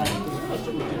dinner time.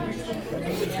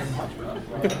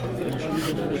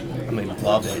 I mean,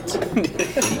 love it.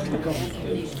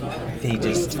 They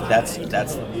just that's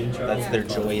their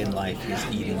joy in life is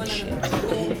eating shit.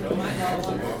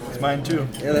 It's mine too.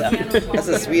 Yeah, that's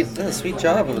a sweet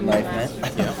job of life, man.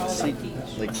 Yeah. Sweet,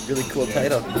 like really cool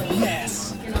title.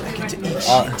 Yes, I get to eat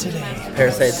shit today.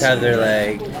 Parasites have their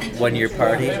like 1 year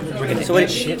party. So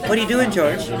what are you doing,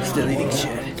 George? Still eating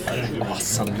shit.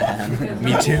 Awesome, man.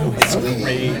 Me too. It's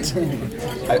great.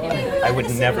 I would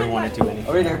never want to do anything.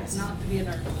 Over there.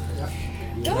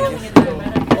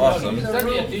 Awesome. You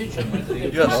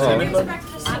got cinnamon bun?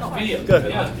 Good.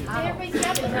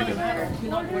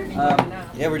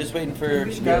 Yeah, we're just waiting for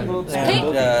scrambled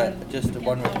and just the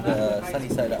one with the sunny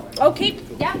side up. Okay.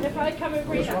 Yeah, they're probably coming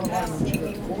for you.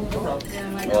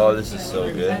 Oh, this is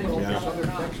so good.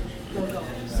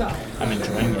 I'm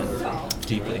enjoying it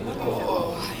deeply.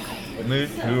 Me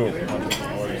too.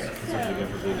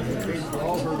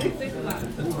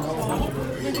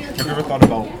 Have you ever thought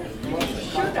about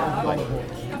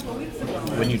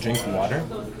when you drink water,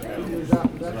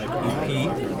 like you pee,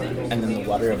 and then the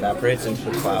water evaporates into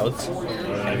the clouds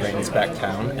and rains back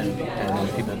down, and then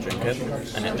people drink it,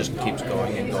 and it just keeps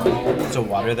going and going. So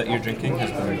water that you're drinking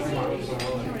has been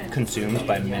consumed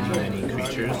by many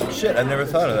creatures. Shit, I never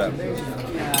thought of that.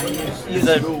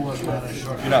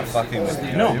 You're not fucking with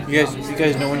me. No. You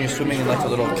guys know when you're swimming in like a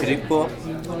little kiddie pool,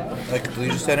 like a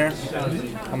leisure center,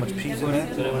 how much pee's in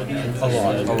it? A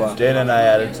lot. Dana and I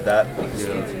added to that.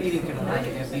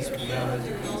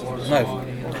 Nice.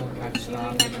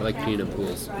 I like peeing in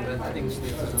pools.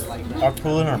 Our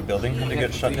pool in our building had to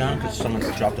get shut down because someone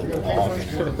dropped a log in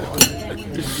it.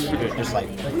 It was like,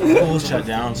 pool shut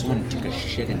down, someone took a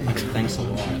shit in it. Thanks a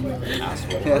lot,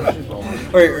 asshole.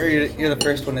 Or you're the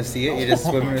first one to see it. You're just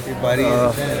swimming with your buddy,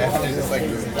 and there's just like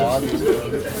this log.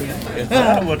 Is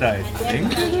that what I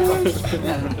think?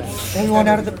 Everyone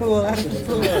out of the pool, out of the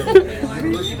pool.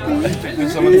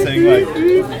 There's someone saying like,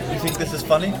 you think this is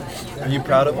funny? Are you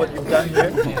proud of what you've done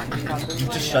here? You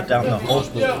just shut down the whole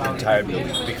entire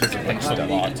building because of thanks a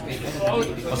lot.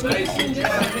 Let's go.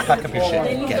 Pack up your shit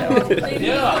and get out.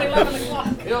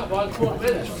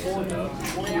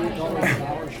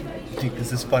 You think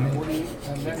this is funny?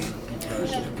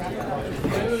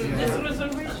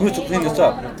 Who's to clean this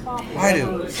up? I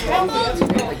do.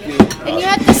 And you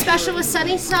had the special with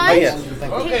Sunny Side?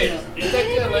 Oh yeah.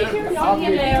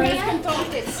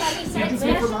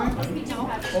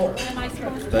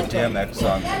 That DMX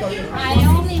song. I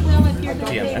only will if you're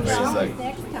going DMX is like,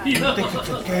 next time. you think it's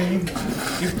a game?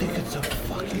 You think it's a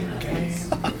fucking game?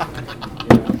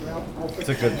 It's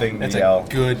a good thing to That's yell. a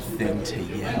good thing to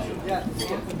yell.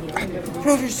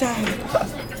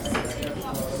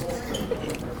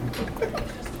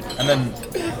 And then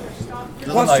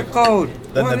What's the code?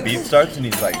 Then the beat starts and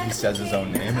he says his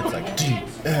own name. It's like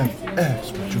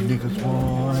DMX, what you niggas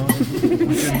want? What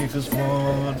you niggas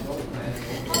want?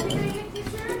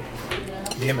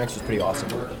 DMX was pretty awesome.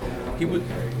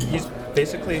 He's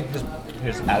basically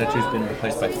his attitude's been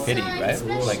replaced by Fitty, right?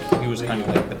 Like he was kind of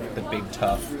like the big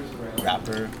tough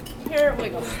rapper. Here we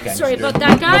go. Gangster. Sorry about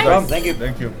that, guys. Thank you.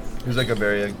 Thank you. He was like a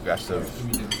very aggressive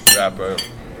rapper.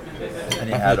 And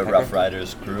he had a Rough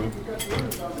Riders crew.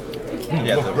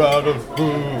 Yeah, the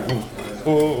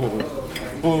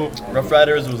Rough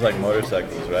Riders was like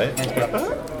motorcycles, right?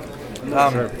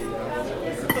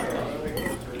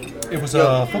 It was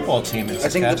a football team in I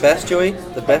think Saskatchewan. the best, Joey,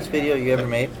 the best video you ever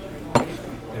made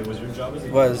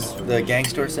was the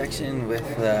Gangster section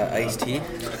with Ice-T.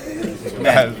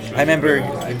 Man, I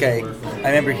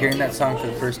remember hearing that song for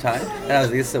the first time, and I was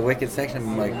like, this is a wicked section.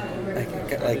 I'm like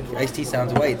Ice-T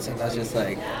sounds white, so I was just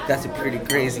like, that's a pretty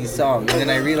crazy song. And then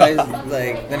I realized,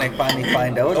 then I finally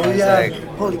find out, and I was like,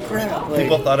 holy crap. Like,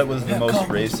 People thought it was the most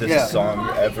racist song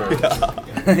ever.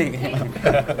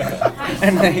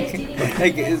 and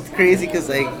it's crazy because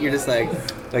you're just like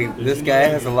this guy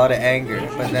has a lot of anger,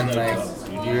 but then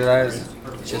you realize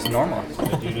it's just normal.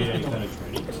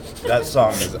 That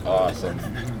song is awesome.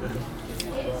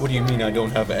 What do you mean I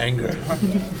don't have anger?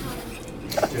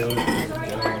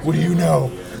 What do you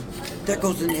know? That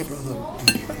goes the neighborhood.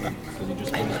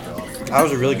 That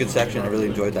was a really good section. I really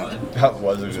enjoyed that. That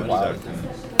was a good section.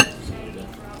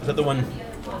 Is that the one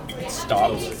that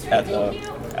stops at the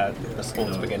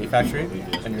old spaghetti factory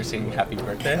and you're singing Happy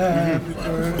Birthday?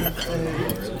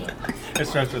 It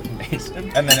starts with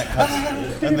Mason. And then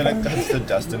it cuts to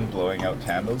Dustin blowing out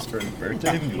candles for his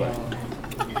birthday. And you're like,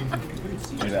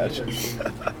 imagine.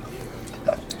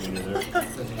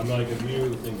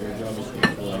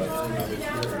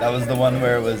 That was the one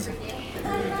where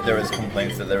there was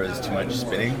complaints that there was too much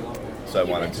spinning, so I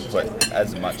wanted to put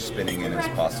as much spinning in as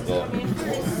possible,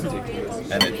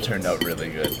 and it turned out really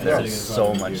good. There was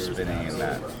so much spinning in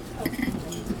that,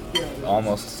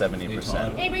 almost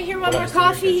 70%. Anybody here want more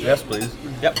coffee? Yes, please.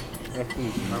 Yep.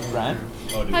 Brian?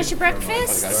 How's your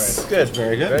breakfast? Good,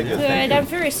 very good. Very good. Good. I'm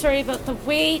very sorry about the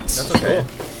wait. That's okay.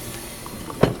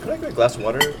 Could I get a glass of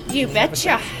water? You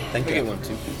betcha. Thank you. One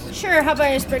too. Sure, how about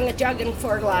I just bring a jug and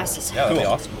 4 glasses? Yeah, that'd be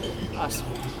awesome. Awesome.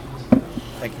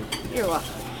 Thank you. You're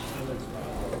welcome.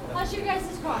 How's your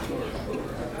guys' coffee? Is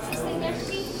this thing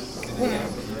empty?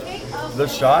 Okay, The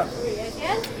shot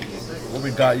again? where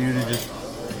we got you to just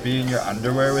be in your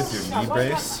underwear with your knee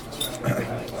brace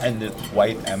and the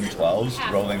white M12s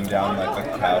rolling down like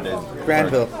a crowded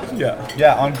Granville.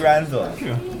 Yeah, on Granville.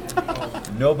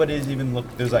 Nobody's even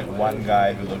looked. There's like one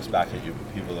guy who looks back at you,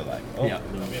 but people are like, "Oh,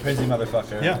 crazy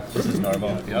motherfucker. Yeah. This is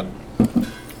normal." Yep.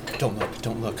 Don't look.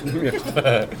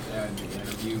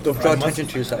 Don't draw attention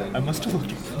to yourself. I must have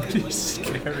looked pretty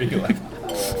scary. Like,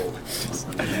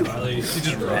 you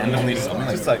just randomly something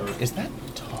It's like, is that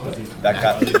Todd? that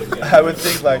guy. I would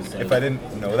think like if I didn't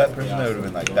know that person, I would have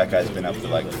been like, that guy's been up for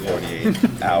like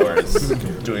 48 hours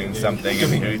doing something,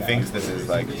 and he thinks this is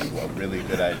like a really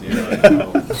good idea.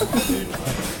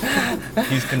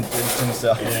 He's convinced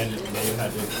himself.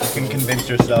 You can convince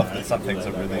yourself that something's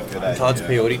a really good idea. Todd's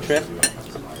peyote trip.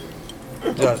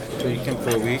 Yeah, so you came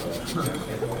for a week.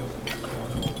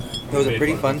 It was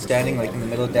pretty fun standing in the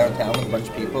middle of downtown with a bunch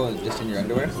of people just in your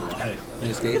underwear. In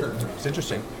the skate. It's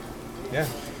interesting. Yeah.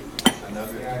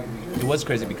 It was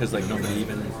crazy because nobody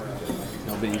even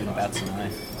bats an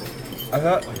eye. I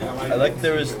thought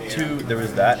there was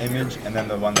that image, and then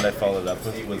the one that I followed up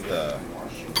with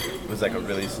was like a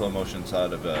really slow motion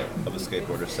shot of a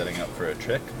skateboarder setting up for a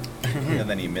trick, and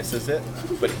then he misses it,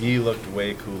 but he looked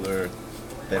way cooler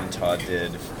than Todd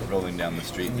did rolling down the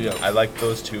street. Yeah. I liked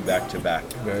those two back to back.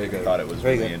 Very good. I thought it was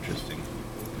Very really good. interesting.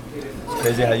 It's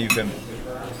crazy how you can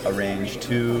arrange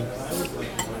two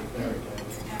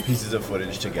pieces of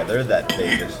footage together that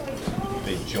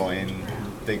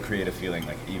they create a feeling,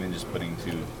 like even just putting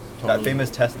two. That famous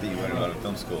test that you learned about in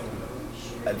film school,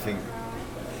 I think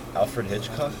Alfred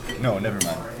Hitchcock? No, never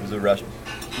mind. It was a Russian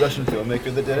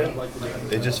filmmaker that did it.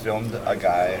 They just filmed a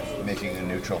guy making a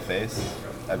neutral face.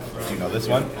 Do you know this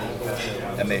one?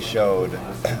 And they showed,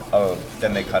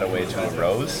 then they cut away to a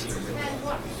rose,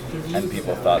 and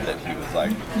people thought that he was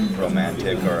like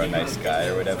romantic or a nice guy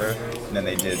or whatever. And then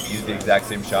they use the exact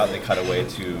same shot. They cut away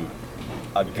to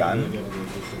a gun,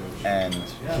 and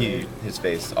his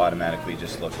face automatically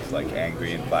just looked like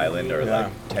angry and violent or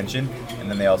like tension. And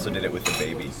then they also did it with the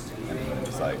baby, and it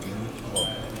was like,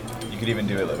 could even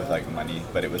do it with like money,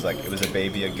 but it was a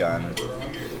baby, a gun,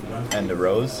 and a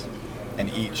rose,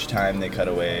 and each time they cut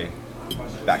away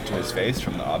back to his face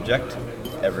from the object,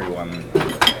 everyone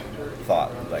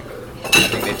thought, like, I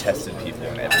think they tested people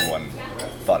and everyone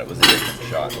thought it was a different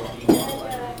shot.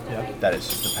 Yeah. That is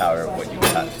just the power of what you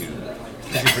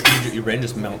tattoo. Your brain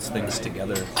just melts things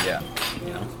together. Yeah.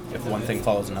 You know, if one thing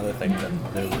follows another thing, then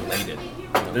they're related.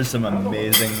 There's some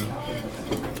amazing.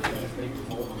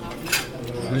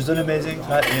 There's an amazing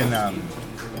cut in I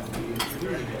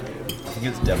think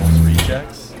it's Devil's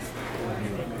Rejects,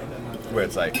 where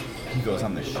it's like he goes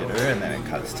on the shitter and then it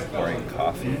cuts to pouring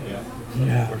coffee.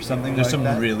 Yeah. Or something There's like some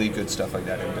that. really good stuff like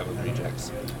that in Devil's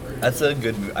Rejects. That's a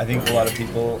good movie. I think a lot of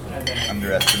people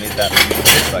underestimate that movie.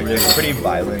 It's like it's pretty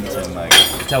violent and like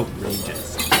It's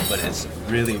outrageous, but it's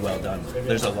really well done.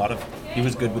 There's a lot of. He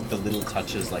was good with the little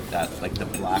touches like that, like the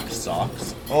black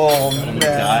socks. oh And man, the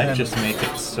dye just make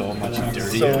it so much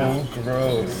dirtier. so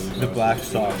gross. The black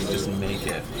socks just make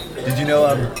it. Did you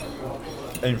know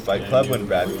in Fight Club when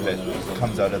Brad Pitt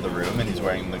comes out of the room and he's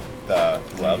wearing the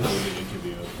gloves,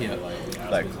 Yeah.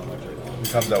 like he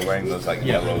comes out wearing those like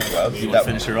yellow gloves. You want to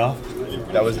finish her off?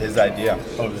 That was his idea.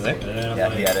 Oh, really? Yeah,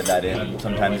 he added that in.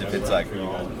 Sometimes if it's like,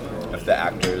 if the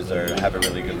actors have a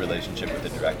really good relationship with the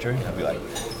director, he'll be like,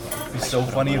 it'd be so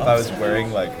funny if I was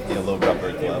wearing like yellow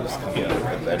rubber gloves coming out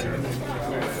of the bedroom.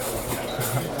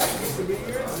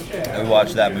 I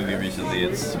watched that movie recently.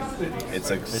 It's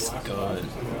good.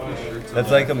 That's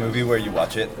like a movie where you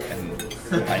watch it and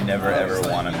I never ever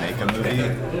want to make a movie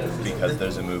because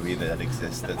there's a movie that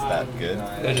exists that's that good.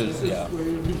 It is, yeah.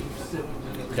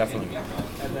 Definitely.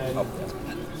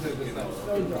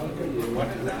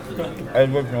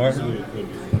 Edward Norton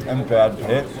and Brad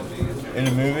Pitt in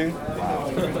a movie.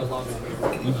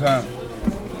 You can't.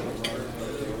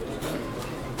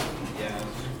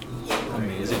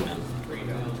 Amazing, man.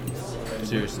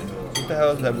 Seriously. What the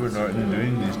hell is Edward Norton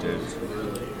doing these days?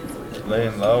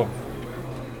 Laying low.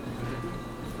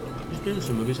 He's been in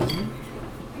some movies, hasn't he?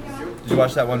 Did you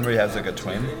watch that one where he has like a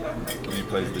twin? Where he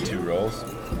plays the two roles?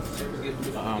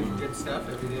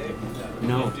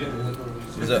 No.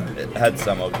 It had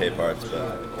some okay parts,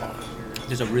 but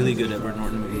There's a really good Edward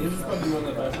Norton movie.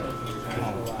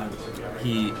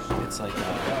 It's like,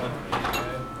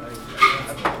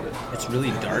 it's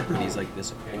really dark, but he's like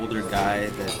this older guy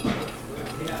that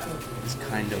is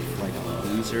kind of like a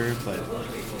loser, but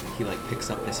he like picks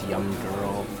up this young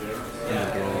girl, and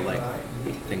the girl like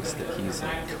thinks that he's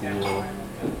like cool,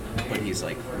 but he's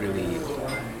like really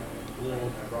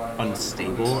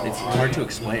unstable. It's hard to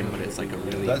explain, but it's like a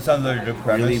really that sounds like a good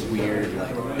premise. really weird,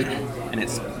 like, and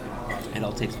it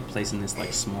all takes place in this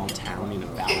like small town in a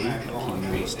valley. Like he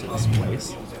moves to this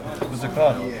place. What's it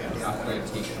called?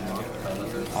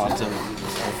 I'll have to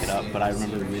look it up, but I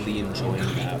remember really enjoying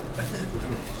that.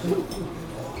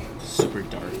 Super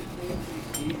dark.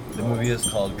 The movie is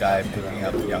called Guy Picking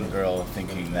Up a Young Girl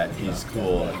Thinking That He's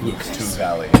Cool and Moves to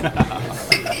Valley. Yeah.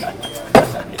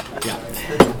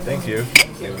 Thank you.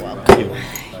 You're welcome.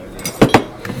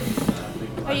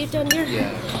 Are you done here?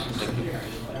 Yeah.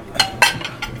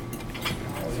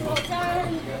 All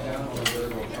done.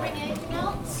 Bring anything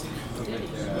else? Did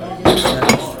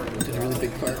a really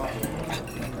big part.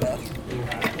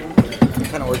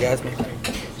 Kind of orgasmic.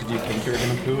 Did you think you were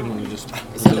gonna poo and then you just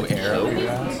blew air out your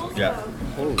ass? Yeah.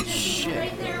 Holy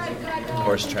shit.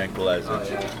 Horse tranquilizer.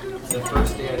 The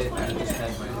first day I didn't, I just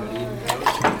had my hoodie.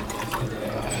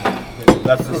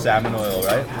 That's the salmon oil,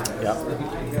 right? Yeah.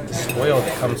 This oil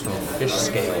that comes from fish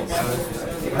scales.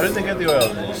 How did they get the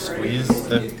oil? Did you squeeze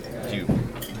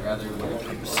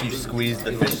you squeeze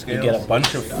the fish You scales? get a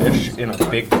bunch of fish in a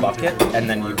big bucket, and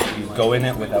then you go in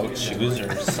it without shoes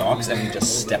or socks, and you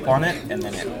just step on it, and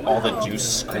then all the juice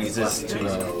squeezes to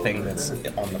a thing that's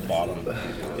on the bottom.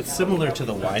 It's similar to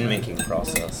the winemaking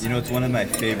process. You know, it's one of my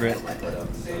favorite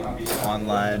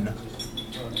online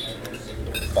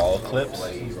ball clips.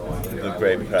 The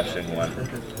Great Depression one.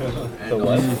 The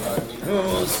what?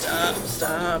 Oh,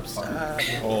 stop.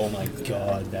 Oh my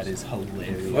god, that is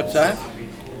hilarious. What's that?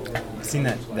 Seen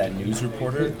that news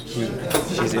reporter?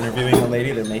 She's interviewing a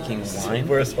lady. They're making wine,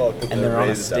 Worst ball clip and they're on a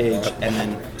raised stage, up.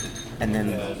 and then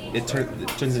it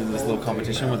turns into this little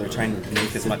competition where they're trying to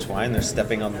make as much wine. They're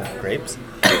stepping on the grapes,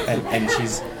 and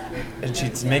she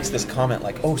makes this comment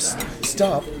like, "Oh,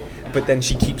 stop." But then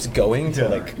she keeps going to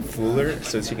like fool her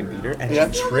so she can beat her, and Yeah.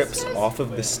 she trips off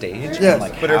of the stage. Yes. And,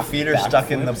 like, But her half feet are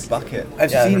stuck in the backflips. bucket. I've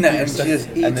Yeah, seen her that, feet are and she stuck- just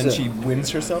eats and then it. she wins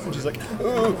herself, and she's like,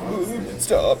 "Oh,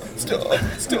 stop.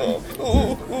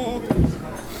 Oh."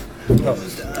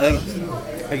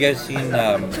 Have you guys seen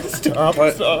Stop.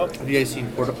 Have you guys seen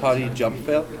Porta Potty Jump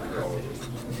Fail?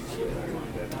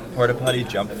 Porta potty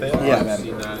jump fail? Yeah,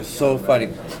 man. So funny.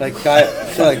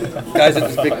 Guys at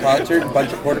this big concert, a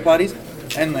bunch of porta potties,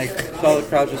 and all the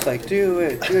crowd just do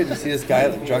it. You see this guy,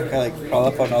 drunk guy, crawl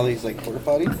up on all these porta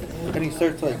potties, and he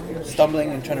starts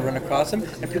stumbling and trying to run across them,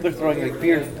 and people are throwing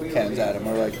beer cans at him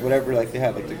or whatever they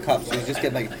have the cups. So he's just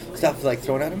getting stuff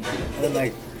thrown at him, and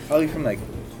then probably from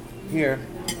here,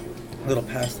 a little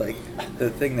past the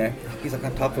thing there, he's on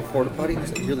top of a porta potty and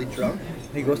he's really drunk.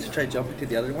 And he goes to try jumping to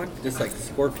the other one, just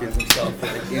scorpions himself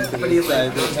into the side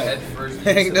of the head first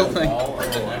hanging the wall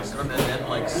of the next one, and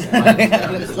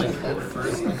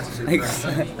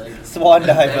then swan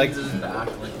dive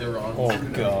oh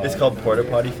god. It's called porta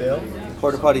potty fail?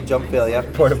 Porta potty jump fail, yeah.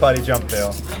 Porta potty jump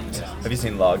fail. Have you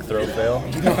seen log throw fail?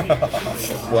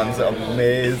 One's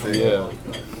amazing. Yeah.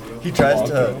 He tries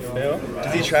to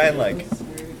does he try and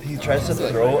he tries to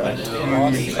throw a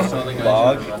huge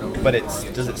log, but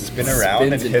does it spin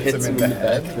around and hits him in the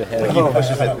head? He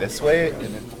pushes it this way,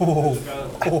 and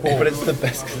but it's the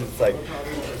best because it's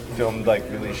filmed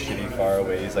really shitty far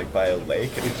away. He's by a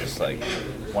lake, and it's just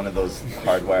one of those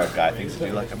hardwired guy things to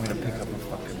do. I'm gonna pick up a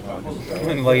fucking log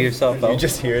and lay yourself out. You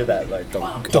just hear that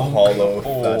hollow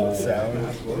thud sound.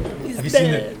 Have you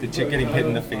seen the chick getting hit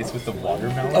in the face with the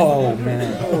watermelon? Oh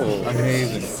man,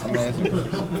 amazing.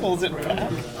 Pulls it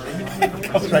back.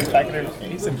 Comes right back in her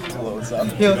face and blows up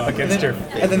against her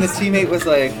face. And then the teammate was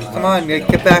come on,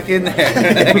 get back in there.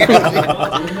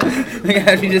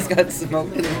 He just got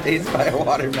smoked in the face by a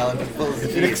watermelon full of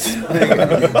juice.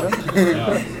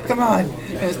 Come on,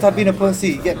 stop being a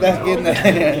pussy, get back in there.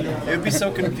 It would be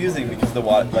so confusing because the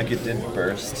water, it did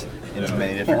burst into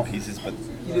many different pieces, but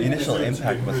the initial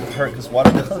impact must have hurt because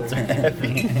watermelons are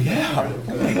heavy. Yeah.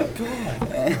 Oh my god.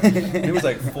 It was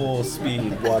full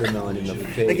speed watermelon in the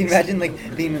face. Imagine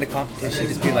being in a competition,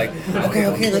 just being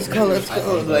okay, let's go.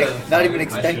 Not even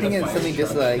expecting it, and suddenly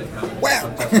just wow.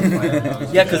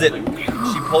 Yeah, because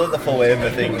she pulled it the full way and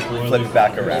the thing flipped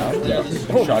back around.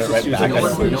 Shot it right back. She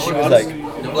was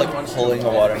pulling the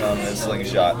watermelon in a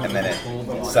slingshot, and then it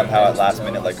somehow at last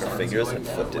minute her fingers had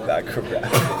flipped it back around.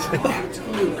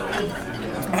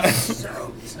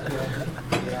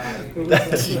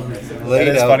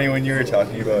 It's funny when you were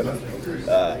talking about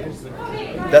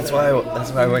that's why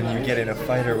when you get in a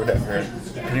fight or whatever,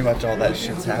 pretty much all that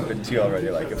shit's happened to you already.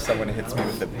 If someone hits me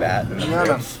with a bat in the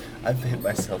ribs, I've hit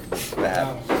myself with a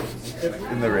bat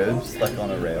in the ribs,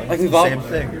 on a rail. Same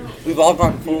thing. We've all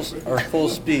gone full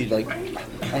speed,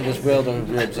 and just railed our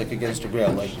ribs against a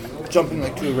rail, jumping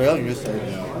to a rail, and you're just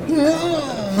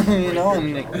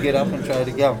and get up and try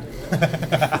to go.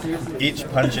 Each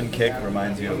punch and kick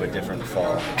reminds you of a different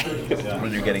fall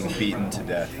when you're getting beaten to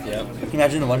death. Yep. Can you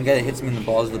imagine the one guy that hits him in the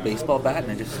balls with a baseball bat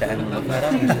and I just stand and look at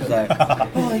him and he's just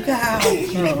holy cow!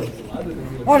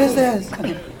 What is this?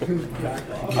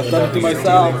 I've done it to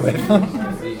myself.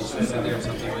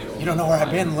 You don't know where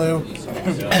I've been, Lou.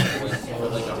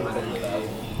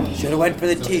 Should have went for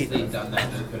the teeth.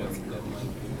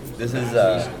 This is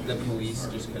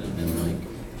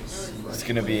it's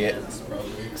gonna be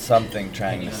something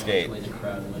trying to skate.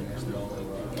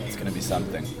 It's gonna be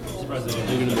something. You're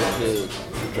gonna make the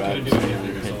drive to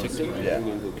Penticton? Yeah.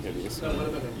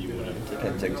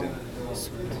 Penticton.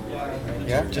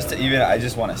 Yeah. I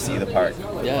just want to see the park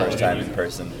first time in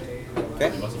person.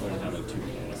 Okay.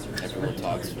 Everyone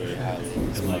talks very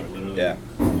highly. Yeah.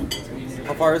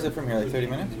 How far is it from here? 30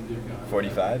 minutes?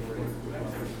 45.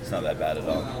 It's not that bad at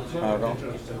all. Not at all.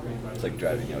 It's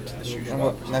driving out to the shoe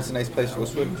shop. And that's a nice place to go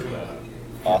swim.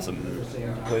 Awesome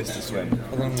place to swim.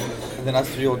 And then us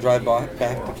three will drive back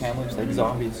to Kamloops like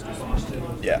zombies.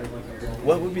 Yeah.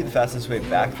 What would be the fastest way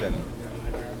back then?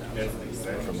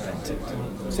 From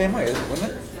Penticton. Same way,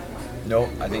 wouldn't it? No,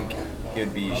 I think it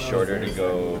would be shorter to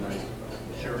go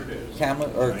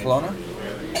Kamloops or Kelowna?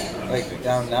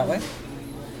 Down that way?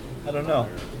 I don't know.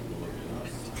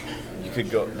 You could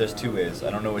go, there's two ways.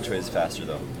 I don't know which way is faster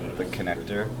though. The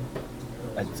connector.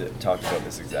 I talked about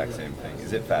this exact same thing.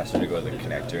 Is it faster to go to the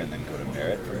connector and then go to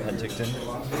Merritt from Penticton?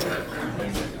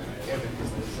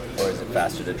 Or is it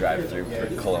faster to drive through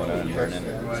Kelowna and Vernon?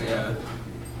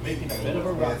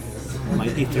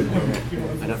 Might be through Merritt.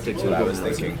 I'd have to That's what I was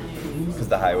thinking. Because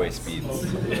the highway speed's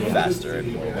faster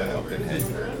and more open.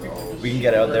 We can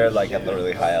get out there at the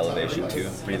really high elevation too.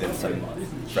 Breathe in some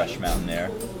fresh mountain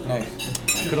air. Nice.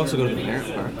 You could also go to the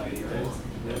Merritt Park.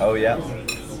 Oh yeah.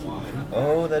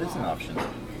 Oh, that is an option.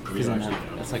 Because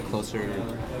that's closer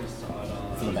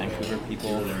for the Vancouver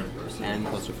people and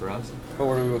closer for us. But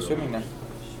where do we go swimming then?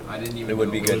 It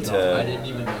would be good to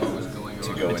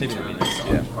go into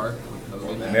yeah.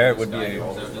 Merritt would be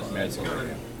Merritt's a good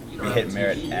idea. We hit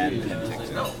Merritt and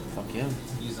Penticton. Fuck yeah.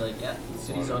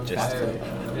 Just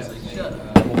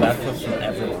Double backflips from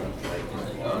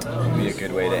everyone. would be a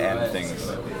good way to end things.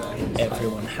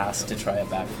 Everyone has to try a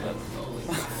backflip.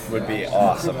 Would be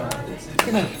awesome.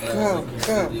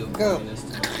 Go.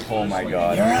 Oh my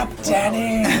god. up,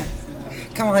 Danny.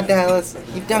 Come on, Dallas.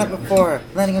 You've done it before.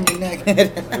 Landing on your neck.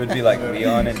 It would be like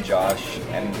Leon and Josh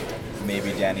and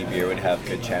maybe Danny Beer would have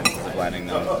good chances of landing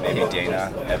them. Maybe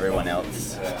Dana, everyone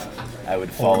else. I would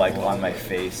fall like on my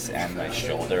face and my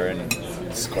shoulder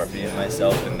and scorpion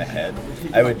myself in the head.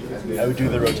 I would do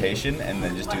the rotation and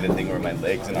then just do the thing where my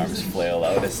legs and arms flail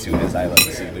out as soon as I like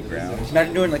see the ground.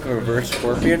 Imagine doing like a reverse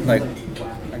scorpion, like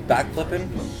backflipping,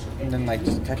 and then like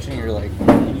just catching your like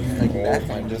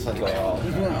backline, just like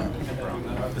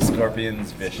The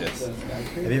scorpion's vicious.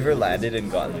 Have you ever landed and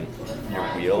gotten your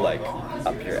wheel like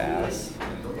up your ass?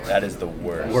 That is the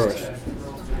worst.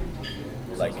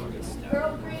 Like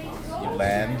you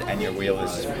land and your wheel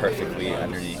is just perfectly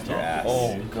underneath your ass.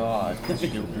 Oh god.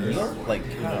 Your wheel? Like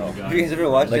Have you guys ever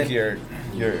watched like it?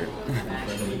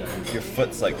 your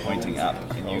foot's like pointing up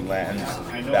and you land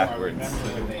backwards.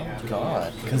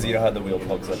 God. Because you know how the wheel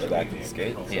pokes out the back of the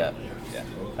skate? Yeah. Yeah.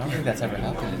 I don't think that's ever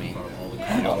happened to me.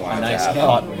 You don't want A it to nice happen.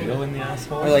 hot wheel in the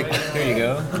asshole. Or like, Here you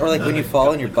go. or like when you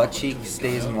fall and your butt cheek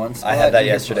stays in one spot. I had that and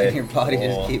your- yesterday. and your body Oh.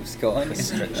 just keeps going.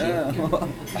 Stretchy. Oh.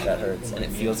 That hurts. And it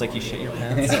feels like you shit your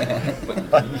pants.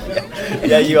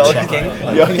 Yeah, you always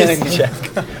Checking. check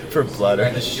for blood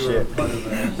or shit.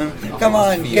 Come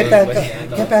on, get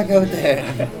back out there.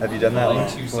 Have you done that one?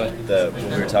 When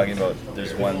we were talking about,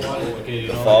 there's one,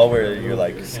 the fall where your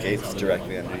like skates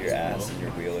directly under your ass and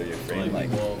your wheel or your frame like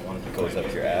goes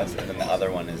up your ass, and then the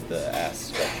other one is the ass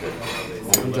stretcher.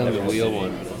 I've done the wheel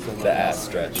one. The ass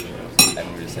stretch.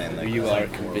 And we were saying like You are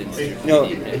convinced. No,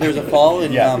 there's a fall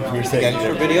in Yeah, the you were saying gangster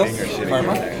you're video. moving or shitting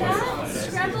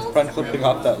Karma, your front flipping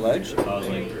off that ledge.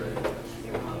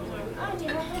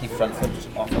 He front flips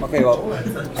off. Okay, well,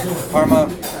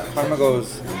 Karma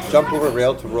goes jump over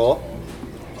rail to roll,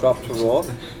 drop to roll,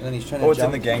 and then he's trying to Oh, it's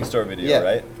jump. in the Gang Store video, yeah,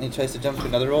 right? and he tries to jump to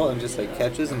another roll and just like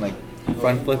catches and like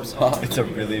front flips off. It's a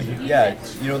really, yeah,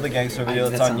 you know the Gang Store video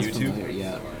that's on YouTube?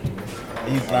 Yeah.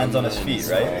 He lands on his feet,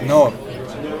 right? No,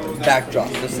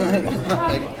 backdrop. Just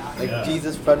like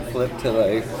Jesus front flip to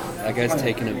like. That guy's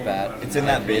taking a bat. It's in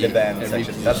that beta band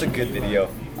section. That's a good video.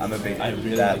 I'm a big,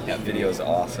 that video is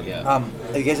awesome. Yeah.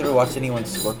 Have you guys ever watched anyone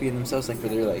scorpion themselves, like where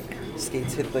their like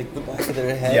skates hit like the back of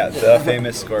their head? Yeah, the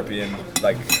famous Scorpion,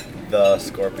 like the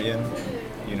Scorpion.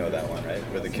 You know that one, right?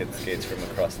 Where the kid skates from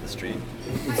across the street.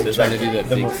 There's Trying to do that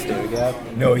the big mo- stair gap.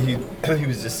 No, he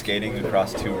was just skating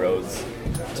across two roads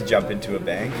to jump into a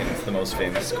bank, and it's the most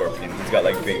famous Scorpion. He's got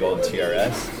like big old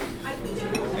TRS,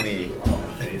 and he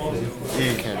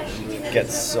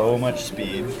gets so much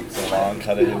speed. It's a long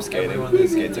cut of him skating. He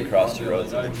skates across two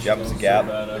roads and then jumps a gap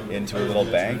into a little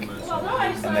bank,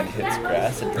 and then hits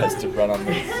grass and tries to run on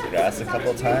the grass a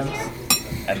couple times.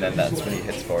 And then that's when he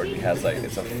hits forward. He has like,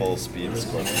 it's a full speed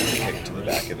Scorpion kick to the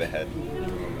back of the head.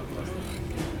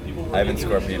 I haven't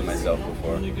Scorpioned myself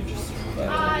before. But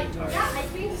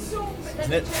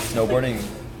isn't it snowboarding?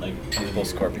 People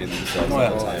Scorpion themselves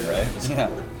all the time, right? Yeah.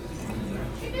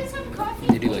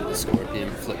 You do like the scorpion,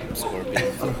 flip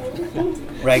scorpion.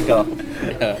 Ragdoll.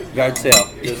 Yeah. Yard sale.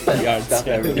 Just yard Stuff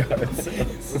sale. everywhere.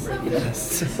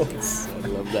 I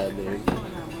love that name.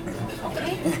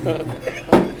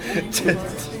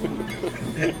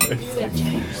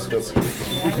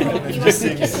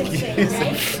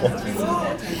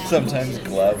 Sometimes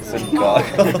gloves and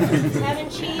goggles. Having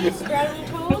cheese, ground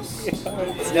toast,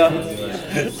 No.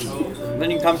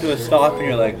 Then you come to a stop and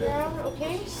you're like,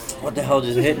 okay? what the hell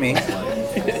just hit me?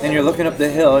 And you're looking up the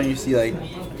hill and you see like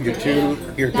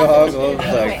your goggles,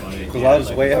 like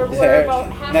gloves way up there.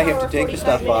 Now you have to take your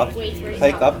stuff off,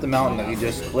 hike up the mountain that you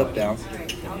just flipped down,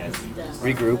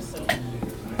 regroup,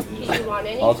 You want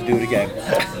any? all to do it again.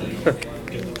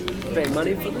 Pay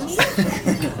money for this?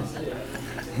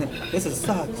 This is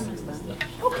sucks.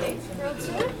 Okay, grilled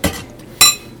sir.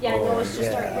 Yeah, no, it's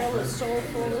just our grill is so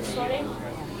full this morning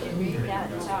that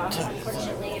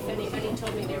unfortunately, if anybody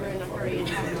told me they were in a hurry, I'd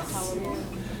have to tell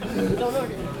them, don't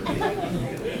order.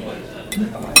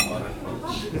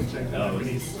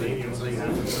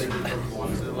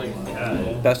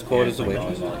 Best quote is the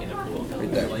waitress.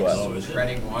 Right there. Go out.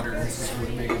 Treading water. Do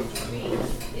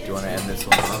you want to end this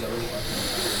one off?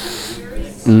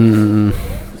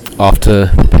 Off to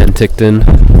Penticton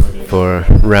for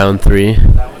round 3.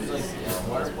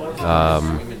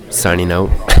 Signing out.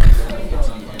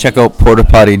 Check out Porta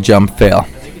Potty Jump Fail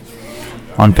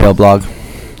on Fail Blog.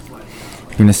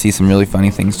 You're gonna see some really funny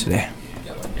things today.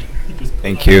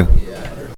 Thank you.